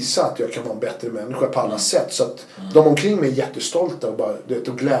för att visa att jag kan vara en bättre människa på alla sätt. Så att de omkring mig är jättestolta och bara, det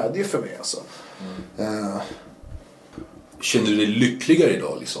är glädje för mig alltså. Känner du dig lyckligare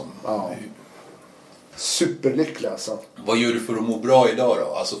idag liksom? Ja. Superlycklig alltså. Vad gör du för att må bra idag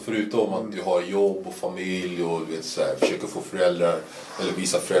då? Alltså förutom att du har jobb och familj och så här, försöker få föräldrar eller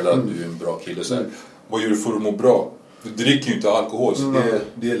visa föräldrar att du är en bra kille så här. Vad gör du för att må bra? Du dricker ju inte alkohol så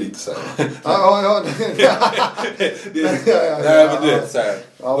det är lite så här. Ja. Nej men du vet så här.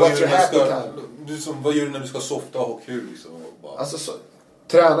 Vad gör du när du ska softa och ha kul liksom? Alltså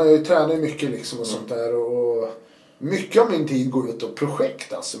jag tränar mycket liksom och sånt där och mycket av min tid går ut och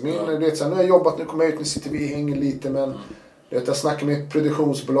projekt alltså. Du vet, så här, nu har jag jobbat, nu kommer jag ut, nu sitter vi och hänger lite men jag snackar med ett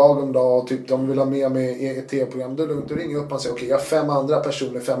produktionsbolag om dag och typ de vill ha med mig i ett tv-program. Då ringer jag upp och säger okej, jag har 5 andra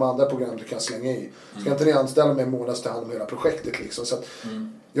personer, 5 andra program du kan slänga i. Ska inte ni anställa mig en månad till hand om hela projektet liksom. Så att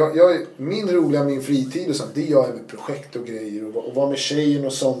min fritid och sånt, det gör jag med projekt och grejer och vara med tjejen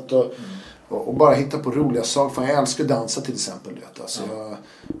och sånt och bara hitta på roliga saker. För jag älskar att dansa till exempel. Alltså,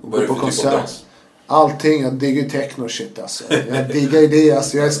 jag går på konsert. Allting, jag diggar techno shit alltså. Jag diggar det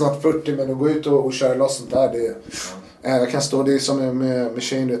alltså. Jag är snart 40 men att gå ut och köra loss sånt där, det jag kan stå, det är som med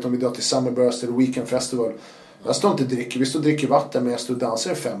tjejen, vet, om vi drar till Summerburst eller Weekend Festival. Jag står inte och dricker, vi står och dricker vatten men jag står och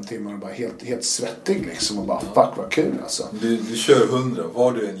dansar i 5 timmar och bara helt svettig liksom och bara fuck vad kul alltså. Du kör 100,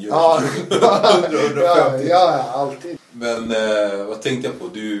 vad du än gör. 150. Ja, alltid. Men vad tänkte jag på?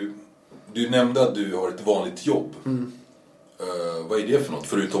 Du nämnde att du har ett vanligt jobb. Vad är det för något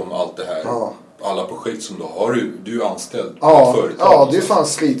förutom allt det här? Alla projekt som du har, du är anställd på ett företag. Ja, det är fan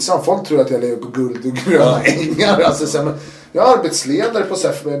slitsamt. Folk tror att jag lever på guld och gröna ängar. Alltså, så här, men jag är arbetsledare på så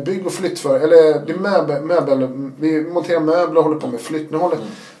här, bygg- och flyttföretag. Eller det är möbel. Vi monterar möbler och håller på med flytt. Nu har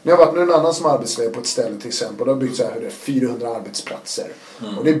jag varit med en annan som arbetsledare på ett ställe till exempel. Det har byggt så här, 400 arbetsplatser.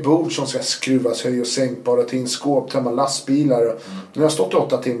 Och det är bord som ska skruvas, höj och sänkbara, till in skåp, tömma lastbilar. Nu har jag stått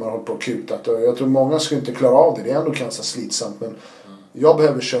 8 timmar och hållit på och kutat. Och jag tror många skulle inte klara av det. Det är ändå ganska slitsamt. Men jag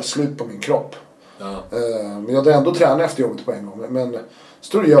behöver köra slut på min kropp. Men jag ändå träna efter jobbet på en gång. Men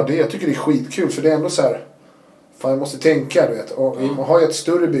står och gör det. Jag tycker det är skitkul. För det är ändå så här. Fan, jag måste tänka, du vet. Och har jag ett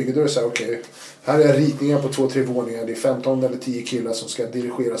större bygge, då är det så här, okej. Här är ritningar på 2-3 våningar. Det är 15 eller 10 killar som ska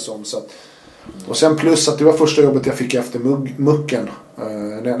dirigeras om. Så att, och sen plus att det var första jobbet jag fick efter mucken.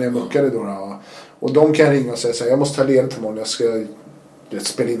 När jag muckade då. Och de kan ringa och säga så här, jag måste ta ledigt imorgon. Jag ska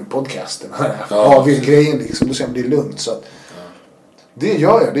spela in en podcasten. AV-grejen liksom. Då säger de, det är lugnt. Så att, det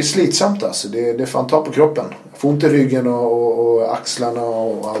gör jag. Det är slitsamt alltså. Det är fan ta på kroppen. Jag får ont i ryggen och axlarna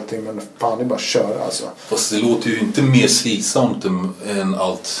och allting. Men fan, det är bara att köra alltså. Fast det låter ju inte mer slitsamt än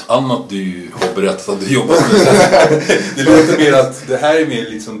allt annat du har berättat att du jobbar med. Det låter mer att det här är mer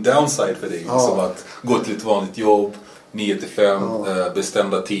liksom downside för dig. Som att gå till ett vanligt jobb, 9-5,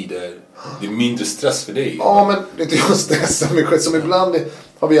 bestämda tider. Det är mindre stress för dig. Ja, men det är inte jag stressar mig själv. Som ibland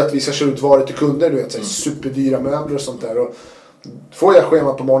har vi att vi ska köra ut varor till kunder. Du vet, superdyra möbler och sånt där. Och får jag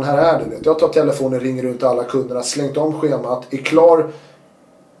schemat på morgonen, här är det. Jag tar telefonen, ringer runt alla kunderna, slängt om schemat, är klar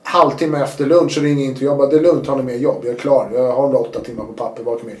halvtimme efter lunch och ringer in till jobbet. Det är lugnt, har ni mer jobb? Jag är klar. Jag har 8 timmar på papper,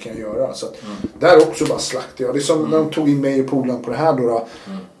 vad mer kan jag göra? Så att, där också bara slaktar jag. Det är som när de tog in mig och polan på det här då.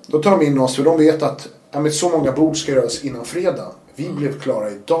 Då tar de in oss, för de vet att så många bord ska göras innan fredag. Vi blev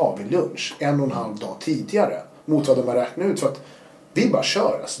klara idag vid lunch, 1,5 dag tidigare mot vad de har räknat ut, för att vi bara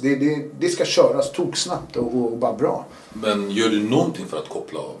kör. Alltså. Det ska köras toksnabbt och bara bra. Men gör du någonting för att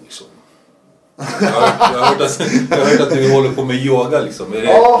koppla av liksom? Jag har hört att du håller på med yoga liksom.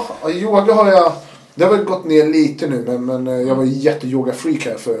 Ja, yoga har jag. Det har väl gått ner lite nu, men jag var jätte-yoga-freak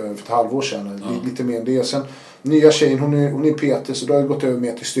här för ett halvår sedan. Lite mer än det. Sen nya tjejen, hon är PT, så då har jag gått över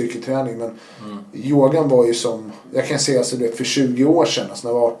mer till styrketräning. Men yogan var ju som, jag kan säga så det för 20 år sedan, alltså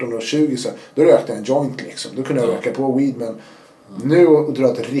när jag var 18 och 20, så då rökte jag en joint liksom. Då kunde jag röka på weed, men nu att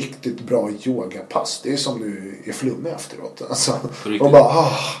dra ett riktigt bra yogapass, det är som du är flummig efteråt. Alltså, och bara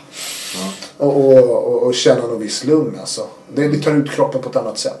och känna någon viss lugn alltså. Det tar ut kroppen på ett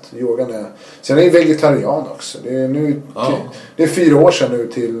annat sätt. Yogan är... Sen är jag vegetarian också. Det är nu det är 4 år sedan nu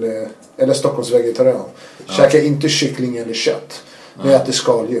till eller Stockholms vegetarian. Käkar inte kyckling eller kött. Men jag äter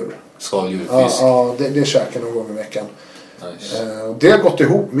skaldjur. Skaldjurfisk. Ja, det käkar någon gång i veckan. Nice. Det har gått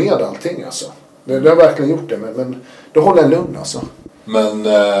ihop med allting alltså. Det har verkligen gjort det, men då håller jag lugn alltså. Men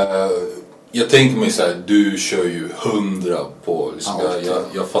jag tänker mig så här, du kör ju 100 på liksom,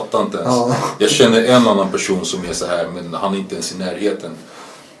 jag fattar inte ens. Jag känner en annan person som är så här, men han är inte ens i närheten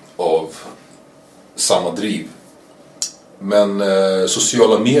av samma driv. Men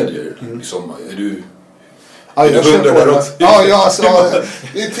sociala medier liksom, är du jag kör på det. Alltså,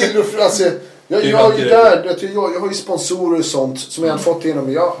 det är till och från alltså, jag har ju sponsorer och sånt som jag har fått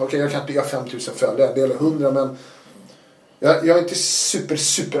igenom. Jag kan inte göra 5000 följare, det är 100, men jag är inte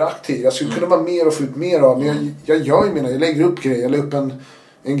super aktiv. Jag skulle kunna vara mer och få ut mer av, men jag gör ju jag lägger upp grejer. Jag la upp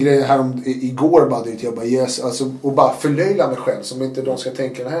en grej här igår bara dit jag bara alltså, och bara förlöjla mig själv, som inte de ska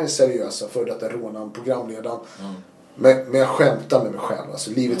tänka det här är seriösa för detta rånan programledaren. Men jag skämtar med mig själv.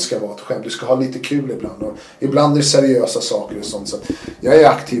 Alltså, livet ska vara ett skämt. Du ska ha lite kul ibland. Och ibland är det seriösa saker och sånt. Så jag är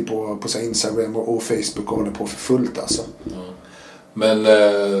aktiv på så Instagram och Facebook och håller på för fullt alltså. Men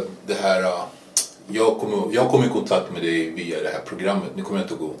det här... Jag kom i kontakt med dig via det här programmet. Nu kommer jag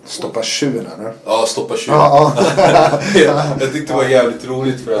inte att gå. Stoppa tjuven eller? Ja, Stoppa tjuven. Jag tyckte det var jävligt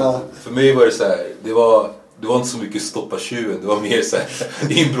roligt för att för mig var det så här, det var inte så mycket Stoppa tjuven, det var mer så här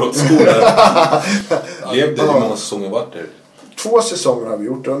inbrottsskola. Levde hur många säsonger vart det? 2 säsonger har vi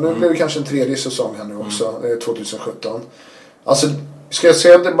gjort och nu blir det kanske en 3:e säsong här nu också, 2017. Alltså, ska jag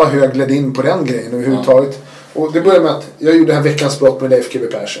säga att det bara hur jag gled in på den grejen överhuvudtaget. Och det började med att jag gjorde här Veckans brott med Leif GW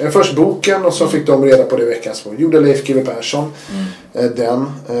Persson. Först boken och så fick de reda på det Veckans brott. Gjorde Leif GW Persson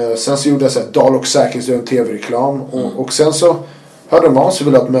den. Sen så gjorde jag så här Dal och säkerhetsdörren tv-reklam. Och sen så hörde de av sig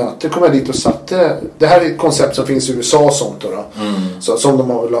ville ha ett möte. Kom jag dit och satte... Det här är ett koncept som finns i USA och sånt då. Så, som de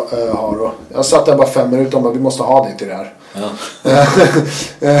har. Och jag satt där bara 5 minuter och bara, vi måste ha det till det här.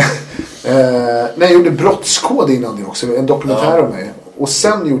 Nej, jag gjorde brottskod innan det också. En dokumentär om mig. Och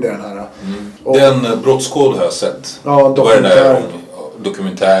sen gjorde jag den här. Och, den brottskod har jag sett. Ja,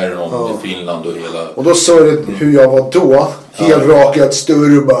 dokumentären om Finland och hela... Och då såg det hur jag var då. Helt rakat,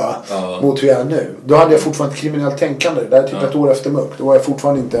 större bara. Mot hur jag är nu. Då hade jag fortfarande ett kriminellt tänkande. Det är typ ett år efter muck. Då var jag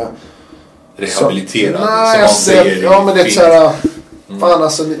fortfarande inte... rehabiliterad. Nej, men det är så här... Fan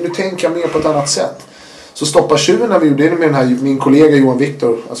alltså, nu tänker jag mer på ett annat sätt. Så Stoppa tjuven när vi gjorde det med den här, min kollega Johan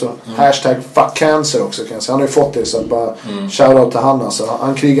Victor, alltså hashtag fuck cancer också kan jag säga. Han har ju fått det, så att bara shoutout till han alltså.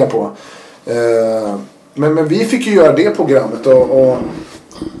 Han krigar på. Men vi fick ju göra det programmet och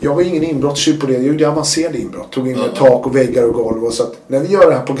jag var ingen inbrottstjuv på det. Jag gjorde avancerade inbrott. Tog in med tak och väggar och golv. Och så att när vi gör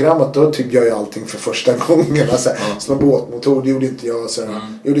det här programmet då typ gör jag allting för första gången. Alltså, sån båtmotor, det gjorde inte jag. Så jag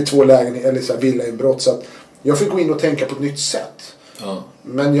gjorde 2 lägenheter eller så här villainbrott. Så att jag fick gå in och tänka på ett nytt sätt.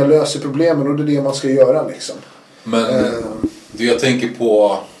 Men jag löser problemen och det är det man ska göra liksom. Men det jag tänker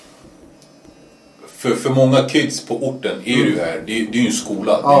på för många kids på orten är ju här, det är ju en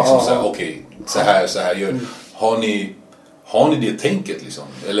skola. Det är liksom så här, okej, så här gör. Har ni det tänket liksom?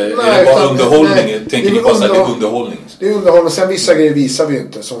 Eller är det bara underhållning? Tänker ni bara så här, det är underhållning? Det är underhållning. Sen vissa grejer visar vi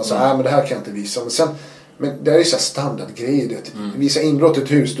inte. Som så här, men det här kan jag inte visa. Men det är ju så här standardgrejer. Visa inbrott i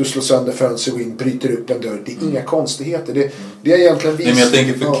ett hus, du slår sönder fönster och in, bryter upp en dörr. Det är inga konstigheter. Det är egentligen Nej, men jag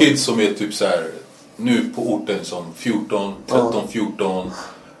tänker för kids som är typ så här nu på orten som 13-14.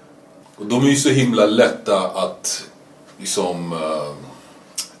 Och de är ju så himla lätta att liksom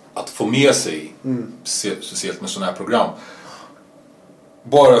att få med sig speciellt med sådana här program.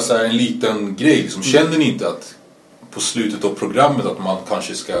 Bara så här en liten grej liksom, känner ni inte att på slutet av programmet att man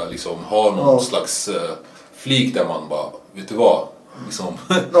kanske ska liksom ha någon slags flik där man bara, vet du vad liksom,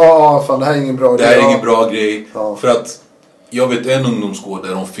 fan det här är ingen bra grej. Det här är ingen bra grej. För att jag vet en ungdomsgård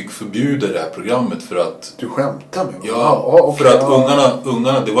där de fick förbjuda det här programmet för att... Du skämtar med mig? För att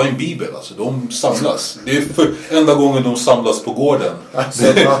ungarna, det var en bibel alltså, de samlas. Det är för enda gången de samlas på gården. Alltså,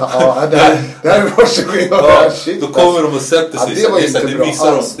 det här är första gången. Då kommer de och sätter sig. Det var inte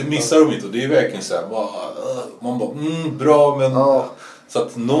bra. Det missar de inte. Och det är verkligen så här, man bara, bra men... Så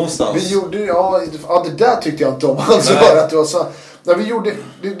att någonstans... Vi gjorde, det där tyckte jag inte om. Alltså bara att det var så... När vi gjorde,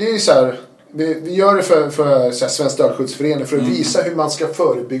 det är ju så här... Vi gör det för så här, Svensk Dödskyddsförening för att visa hur man ska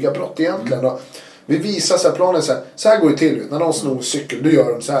förebygga brott egentligen. Vi visar så här planen så här går det till. När någon snor cykel, du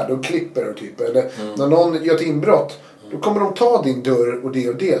gör de så här. Då klipper du typ. Eller när någon gör ett inbrott, då kommer de ta din dörr och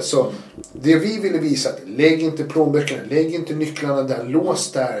det. Så det vi ville visa att lägg inte plånböckerna, lägg inte nycklarna där,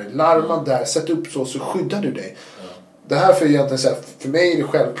 lås där, larma där, sätt upp så skyddar du dig. Det här för egentligen så här, för mig är det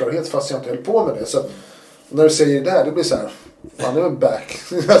självklarhet fast jag inte höll på med det. Så när du säger det där, det blir så här, fan det var back.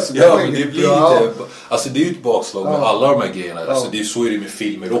 Alltså, ja, men det blir lite, alltså det är ju ett bakslag med alla de här grejerna. Alltså det är så är det med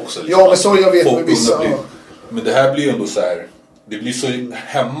filmer också. Liksom. Ja, men så jag vet med vissa. Men det här blir ju ändå så här, det blir så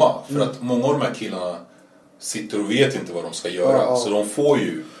hemma. För att många av de här killarna sitter och vet inte vad de ska göra. Så de får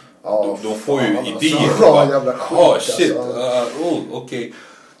ju de får ju idéer. Ja, shit. Okej.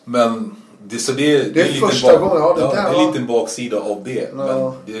 Men det är första gången det är en liten baksida av det.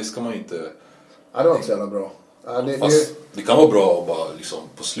 Men det ska man ju inte. Ja, det var inte så jävla bra. Det kan vara bra att bara liksom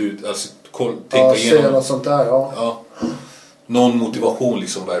på slut alltså, tänka igenom något sånt där, någon motivation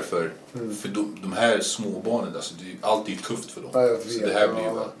liksom varför för de här småbarnen alltså allt är ju tufft för dem. Så det här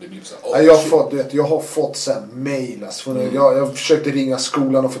blir så här, jag har fått sen mail alltså, jag försökte ringa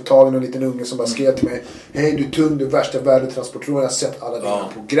skolan och få tag i en liten unge som bara skrev till mig: hej, du är tung, du är värsta värdetransportråden, jag har sett alla dina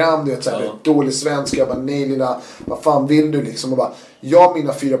program, du vet såhär, dålig svenska. Jag bara, nej lilla, vad fan vill du liksom? Och bara,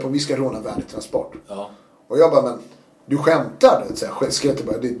 mina 4 på vi ska råna värdetransport. Och jag bara, men du skämtar? Jag skrev till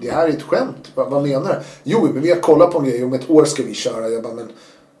bara, det här är ett skämt. Vad menar du? Jo, men vi har kollat på en grej. Om ett år ska vi köra. Jag bara, men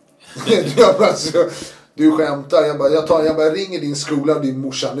du skämtar. Jag bara ringer din skola och din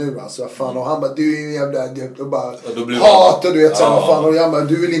morsa nu alltså. Fan. Och han bara, du är ju jävla och bara hatar du vet så här, fan. Och jag bara,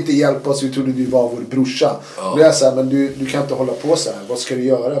 du vill inte hjälpa oss. Vi trodde du var vår brorsa. Och jag sa, men du kan inte hålla på så här. Vad ska du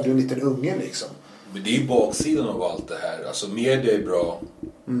göra? Du är en liten unge liksom. Men det är ju baksidan av allt det här. Alltså media är bra.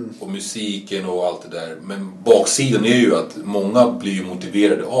 Och musiken och allt det där. Men baksidan är ju att många blir ju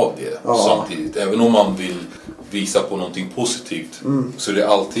motiverade av det samtidigt. Även om man vill visa på någonting positivt. Så det är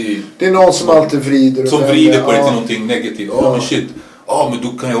alltid... Det är någon som alltid vrider. Som vrider på det till någonting negativt. Men shit. Men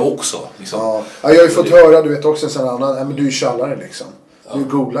då kan jag också. Liksom. Jag har ju fått höra, du vet också en sån annan. Men du är tjallare liksom. Du är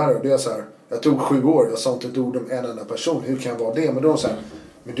golare. Och det är så här. Jag tog 7 år. Jag sa inte ett ord om en enda person. Hur kan jag vara det? Men då så här.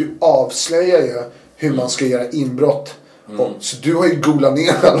 Men du avslöjar ju hur man ska göra inbrott. Så du har ju golat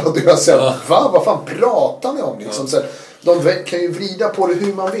ner alla och du har sagt, vad fan pratar ni om liksom? Så de kan ju vrida på det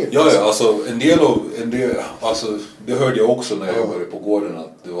hur man vill. Ja, alltså en del alltså det hörde jag också när jag jobbade på gården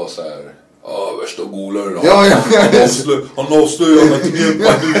att det var så här, värsta golare. Han avslöjar att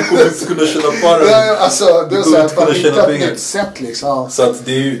du kommer inte kunna tjäna parren. Alltså det är så här, man hittar ett nytt sätt liksom. Så att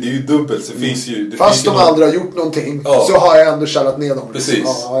det är ju dubbelt. Det finns ju, fast de andra har gjort någonting så har jag ändå källat ner dem. Precis.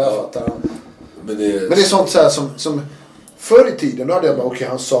 Jag fattar. Men det är sånt så här som förr i tiden, då hade jag bara, okej,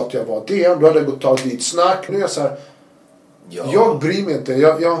 han sa att jag var det. Då hade jag gått och tagit dit snack. Nu är jag så här, jag bryr mig inte.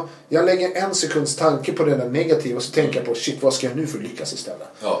 Jag lägger en sekunds tanke på det där negativa och så tänker jag på, shit, vad ska jag nu för lyckas istället?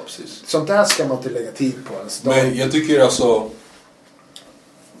 Ja, precis. Sånt där ska man inte lägga tid på. Alltså, men jag tycker alltså,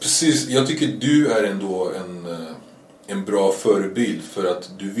 precis, jag tycker du är ändå en bra förebild för att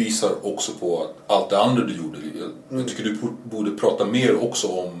du visar också på att allt det andra du gjorde. Jag tycker du borde prata mer också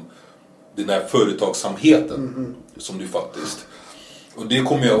om den här företagsamheten som du faktiskt, och det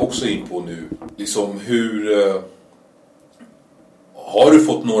kommer jag också in på nu, liksom hur har du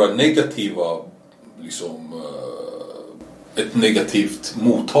fått några negativa liksom ett negativt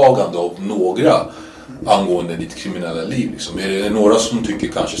mottagande av några angående ditt kriminella liv liksom? Är det några som tycker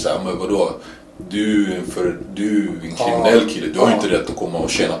kanske så här, men vadå, du är en kriminell kille, du har ju inte rätt att komma och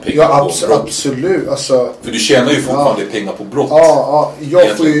tjäna pengar på brott. Absolut. Alltså, för du tjänar ju fortfarande pengar på brott.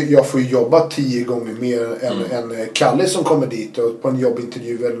 Jag får ju jobba 10 gånger mer än Kalle som kommer dit och på en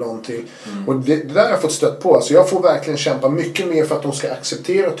jobbintervju eller någonting. Och det där har jag fått stött på. Alltså jag får verkligen kämpa mycket mer för att de ska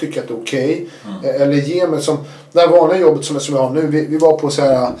acceptera och tycka att det är okej. Eller ge mig som det här vanliga jobbet som jag har nu. Vi var på så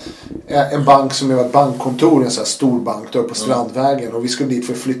här, en bank som är ett bankkontor, en så här stor bank där på Strandvägen, och vi skulle dit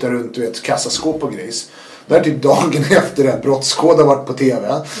för att flytta runt, du vet, kassaskåp och grejs. Där typ dagen efter det här brottskåd har varit på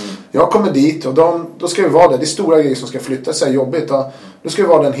tv. Jag kommer dit och då ska vi vara där. Det är stora grejer som ska flytta, så här jobbigt. Då ska vi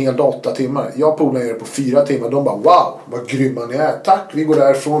vara där en hel 8 timmar. Jag polar gör det på 4 timmar. De bara, wow, vad grymma ni är. Tack, vi går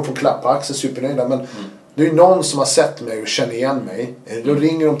därifrån, får klapp på axeln, supernöjda. Men det är ju någon som har sett mig och känner igen mig. Då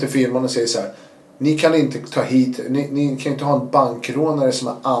ringer de till firman och säger så här: ni kan inte ta hit, ni kan inte ha en bankrånare som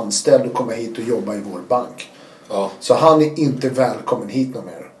är anställd och komma hit och jobba i vår bank. Så han är inte välkommen hit någon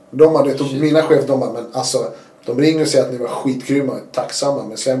mer. Mina chefer, de bara, men alltså, de ringer och säger att ni var skitgrymma och tacksamma,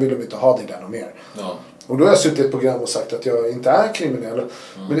 men sen vill de inte ha det där någon mer. Och då har jag suttit i ett program och sagt att jag inte är kriminell.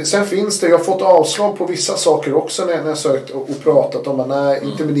 Men sen finns det, jag har fått avslag på vissa saker också när jag sökt och pratat om, nej,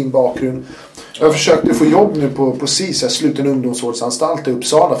 inte med din bakgrund. Jag försökte få jobb nu på SIS, jag slutade en ungdomsvårdsanstalt i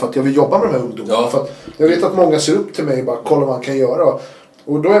Uppsala för att jag vill jobba med de här ungdomarna. För att jag vet att många ser upp till mig och bara, kolla vad man kan göra.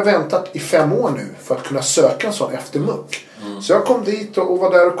 Och då har jag väntat i 5 år nu för att kunna söka en sån eftermuck. Så jag kom dit och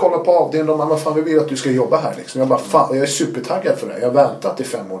var där och kollade på avdelningen. Och vad fan, vi vill att du ska jobba här liksom. Jag bara, fan, jag är supertaggad för det. Jag har väntat i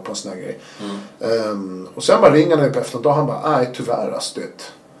 5 år på en sån här grej. Och sen bara ringer han upp efter en dag. Han bara, nej tyvärr alltså,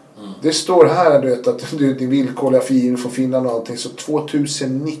 det står här du vet, att din villkorliga frigivning från Finland och allting. Så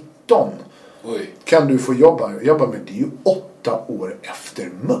 2019 kan du få jobba. Jag bara, men det är ju 8 år efter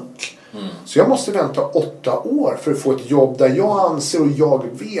muck. Så jag måste vänta 8 år för att få ett jobb där jag anser och jag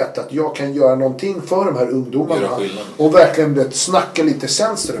vet att jag kan göra någonting för de här ungdomarna. Och verkligen snacka lite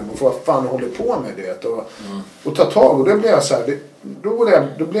sens och få vad fan håller på med det. Och ta tag. Och då blev jag så här,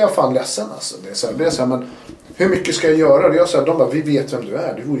 då blev jag fan ledsen alltså. Det är så här, men hur mycket ska jag göra? Och jag sa, de bara, vi vet vem du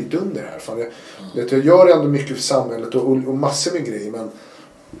är. Du vore under här. Fan, jag gör ändå mycket för samhället och massor med grejer. Men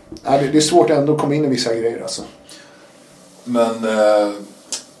det är svårt ändå att komma in i vissa grejer alltså. Men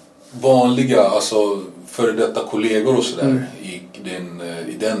vanliga, alltså före detta kollegor och sådär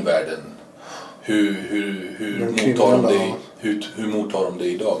i den världen, hur mottar de det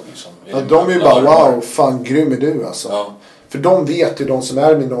idag liksom? De är ju bara, wow, fan grym är du alltså. Ja. För de vet ju, de som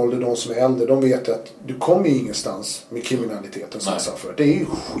är min ålder, de som är äldre, de vet att du kommer ju ingenstans med kriminaliteten som jag sa för. Det är ju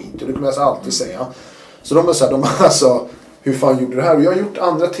skit och det kommer jag alltid säga. Så de är så här, alltså, hur fan gjorde det här? Och jag har gjort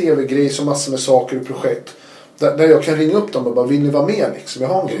andra tv-grejer som massor med saker och projekt. Där jag kan ringa upp dem och bara, vill ni vara med liksom? Jag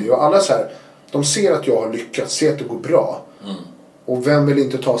har en grej. Och alla så här, de ser att jag har lyckats, ser att det går bra. Och vem vill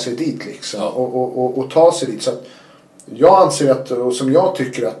inte ta sig dit liksom? Ja. Och ta sig dit. Så att jag anser att, och som jag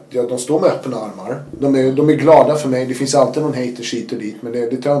tycker att de står med öppna armar. De är glada för mig. Det finns alltid någon hater hit och dit. Men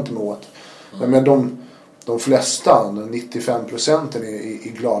det tar jag inte med åt. Men de flesta, 95%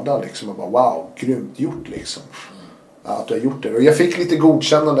 är glada liksom. Och bara, wow, grymt gjort liksom. Att du har gjort det. Och jag fick lite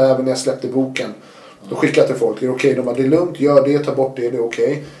godkännande även när jag släppte boken. Då skickade jag till folk, det är okej. De bara, det är lugnt, gör det, ta bort det är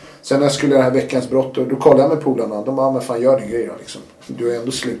okej. Sen när jag skulle göra den här veckans brott, då kollade jag med polarna. De bara, men fan gör din grej liksom. Du har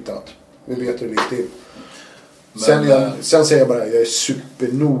ändå slutat. Vi vet hur det är till. Sen säger jag bara, jag är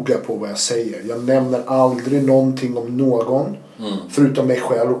supernoga på vad jag säger. Jag nämner aldrig någonting om någon. Förutom mig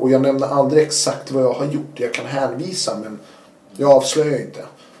själv. Och jag nämner aldrig exakt vad jag har gjort. Jag kan hänvisa, men jag avslöjar inte.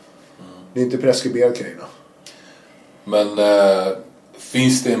 Det är inte preskriberat grejerna. Men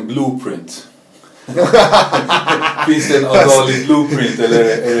finns det en blueprint? Finns det en Adali blueprint? Eller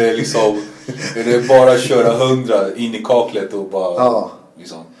är det bara köra 100 in i kaklet och bara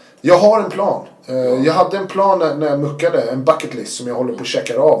liksom? Jag har en plan. Jag hade en plan när jag muckade, en bucket list som jag håller på att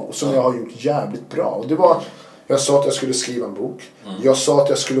checka av och som jag har gjort jävligt bra. Och det var, jag sa att jag skulle skriva en bok. Jag sa att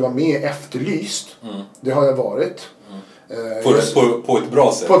jag skulle vara med Efterlyst. Det har jag varit. På ett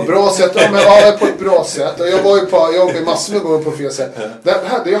bra sätt. På ett bra sätt, på ett bra sätt. Och jag var massor med gånger på fel sätt.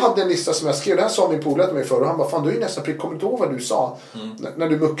 Jag hade en lista som jag skrev. Det här sa min polare till mig förr. Och han bara, fan du är nästan prick. Kommer du ihåg vad du sa? När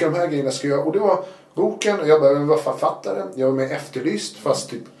du muckar de här grejerna ska jag. Och det var boken. Och jag bara, jag var författare. Jag var med Efterlyst. Fast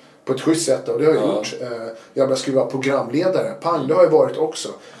typ på ett schysst sätt. Och det har jag gjort. Jag bara skulle vara programledare. Pang, det har jag varit också.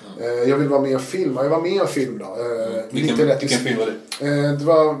 Jag vill vara med i en film. Jag var med i en film då. Vilken film var det? Det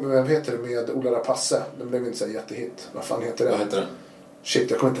var, vad heter det, med Ola Rapace. Den blev inte så jättehit. Vad fan heter det? Vad heter den?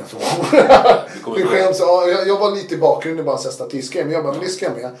 Shit, jag kommer inte ens ihåg. Jag var lite i bakgrunden, bara en statistisk. Men jag bara, men det ska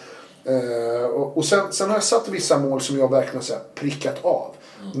jag med. Och sen har jag satt vissa mål som jag verkligen så här prickat av.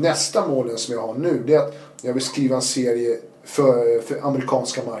 Nästa målen som jag har nu, det är att jag vill skriva en serie för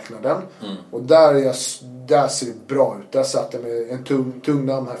amerikanska marknaden. Och där ser det bra ut. Där satt jag med en tung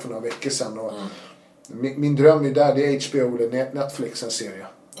namn här för några veckor sedan. Och min dröm är där, det är HBO eller Netflix en serie.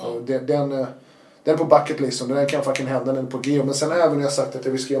 Och den är på bucket list. Den kan fucking hända, den är på Geo. Men sen även har jag sagt att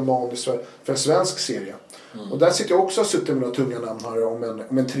jag vill skriva manus för en svensk serie. Och där sitter jag också och suttit med några tunga namn här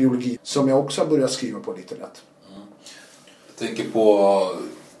om en trilogi som jag också har börjat skriva på lite lätt. Jag tänker på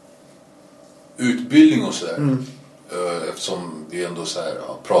utbildning och sådär. Eftersom vi ändå så här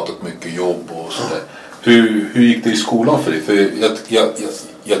har pratat mycket jobb och sådär. Hur gick det i skolan för dig? För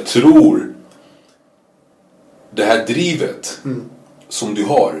jag tror det här drivet som du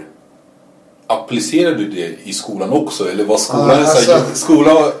har, applicerar du det i skolan också? Eller var skolan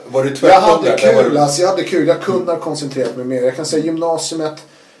skolan var det tvärtom? Jag hade kul. Jag kunde ha koncentrerat mig mer. Jag kan säga gymnasiet.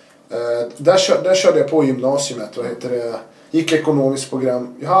 Där körde jag på gymnasiet. Vad heter det? Gick ekonomiskt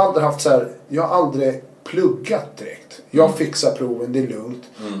program. Jag har aldrig pluggat direkt. Jag fixar proven, det är lugnt.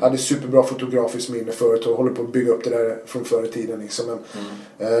 Jag hade superbra fotografiskt minne förut och håller på att bygga upp det där från förr i tiden liksom. Men,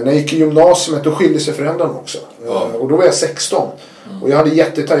 när jag gick i gymnasiet då skilde sig föräldrarna också. Och då var jag 16. Och jag hade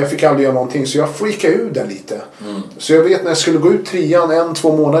jag fick aldrig göra någonting, så jag freakade ur där lite. Så jag vet när jag skulle gå ut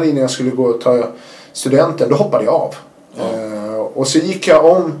 1-2 månader innan jag skulle gå och ta studenten, då hoppade jag av. Och så gick jag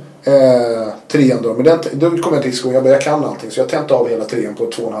om trean då. Men då kom jag till skolan, jag kan allting. Så jag tänkte av hela trean på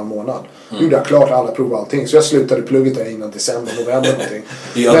 2,5 månad. Gjorde jag klart alla prov och allting. Så jag slutade plugget där innan december, november någonting.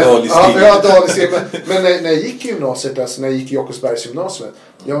 Men när jag gick i gymnasiet, alltså när jag gick i Jakobsbergs gymnasiet,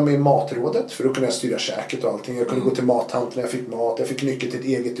 jag var med i matrådet, för då kunde jag styra käket och allting. Jag kunde gå till mathandeln när jag fick mat. Jag fick nyckel till ett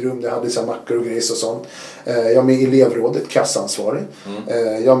eget rum där jag hade så här mackor och grejs och sånt. Jag var med i elevrådet, kassansvarig.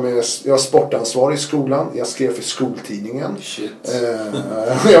 Jag var sportansvarig i skolan. Jag skrev för skoltidningen.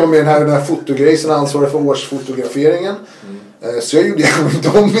 Jag var med i den här fotogrejsen, ansvarig för årsfotograferingen. Så jag gjorde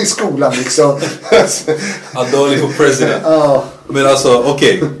dem i skolan liksom. Adali for president. Men alltså,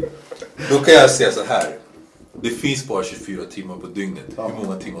 okej. Då kan jag säga så här. Det finns bara 24 timmar på dygnet. Hur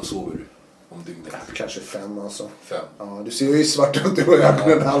många timmar sover du om dygnet? Kanske 5 alltså. 5. Ja, du ser ju svart ut och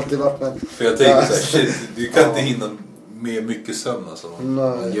ögonen alltid varit. Men... För jag tänker så här, shit, du kan inte hinna med mycket sömn alltså.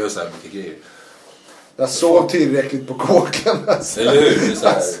 Man gör så här mycket grejer. Jag sov tillräckligt på kåken alltså. Eller hur? Det är så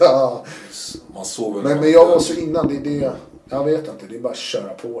här, alltså, man sover. Men jag var så innan, jag vet inte, det är bara att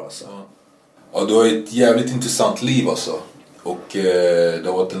köra på alltså. Ja, du har ett jävligt intressant liv alltså. Och det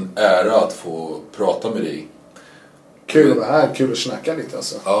har varit en ära att få prata med dig. Kul att vara här, kul att snacka lite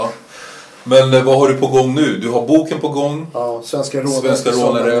alltså. Ja. Men vad har du på gång nu? Du har boken på gång. Ja, Svenska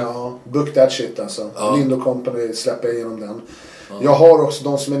rånare. Ja, book that shit alltså. Ja. Lind & Company släpper igenom den. Ja. Jag har också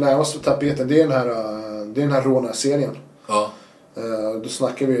de som är närmast på tapeten. Det är den här rånarserien. Ja. Då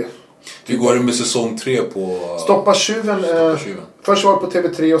snackar vi. Hur går det med säsong 3 på... Stoppa tjuven. Först var det på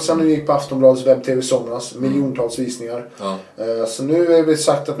TV3 och sen gick på Aftonbladets webb-tv i somras. Miljontals visningar. Ja. Så nu är vi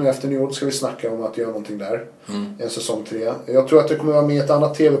sagt att nu efter nyår ska vi snacka om att göra någonting där. En säsong 3. Jag tror att det kommer vara med ett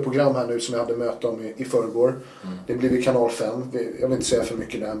annat tv-program här nu som jag hade möte om i förrgår. Det blir vid kanal 5. Jag vill inte säga för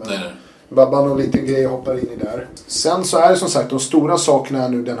mycket där, men... Nej. Bara någon liten grej och hoppar in i där. Sen så är det som sagt, de stora sakerna är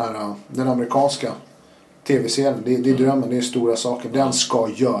nu den amerikanska tv-serien. Det är drömmen, det är stora saker. Den ska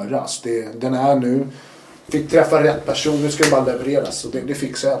göras. Den är nu. Fick träffa rätt person, nu ska det bara levereras. Och det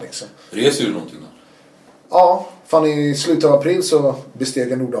fixar jag liksom. Reser du någonting då? Ja, fan i slutet av april så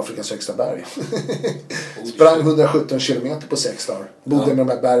besteg jag Nordafrikas högsta berg. Sprang 117 kilometer på 6 dagar. Bodde med de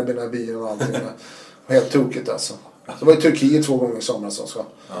här berberna, byarna och allting. Helt tokigt alltså. Så var i Turkiet 2 gånger i somras också.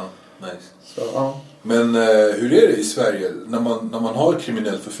 Ja, nice. Så, ja. Men hur är det i Sverige när man har ett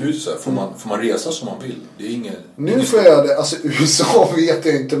kriminellt förflutet så här, får man resa som man vill? Det är ingen. Nu får jag det. Alltså USA vet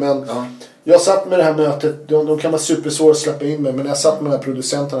jag inte, men jag satt med det här mötet. De kan vara supersvåra att släppa in mig, men när jag satt med de här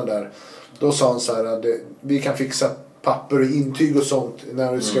producenterna där, då sa han så här att vi kan fixa papper och intyg och sånt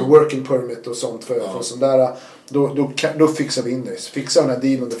när du ska working permit och sånt för sånt där. Då fixar vi in det. Fixar den här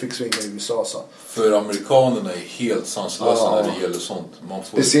dealen, då fixar vi in det i USA. Så. För amerikanerna är helt sanslösa när det gäller sånt.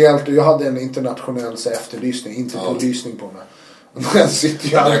 Speciellt, jag hade en internationell efterlysning, inte lysning på mig.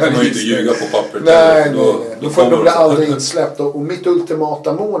 Där kan man ju inte ljuga på pappret. Nej. Då blir aldrig insläppt. Och mitt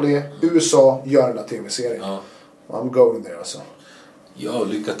ultimata mål är USA gör den här tv-serien. I'm going there alltså. Ja,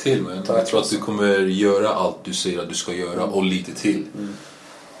 lycka till, men jag tror att du kommer göra allt du säger att du ska göra och lite till.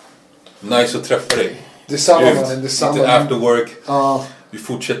 Nice att träffa dig. Detsamma. Lite after work. Vi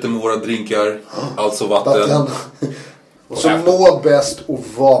fortsätter med våra drinkar. Alltså vatten. Och så må bäst och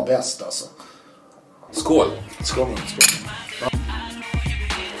var bäst alltså. Skål. Skål.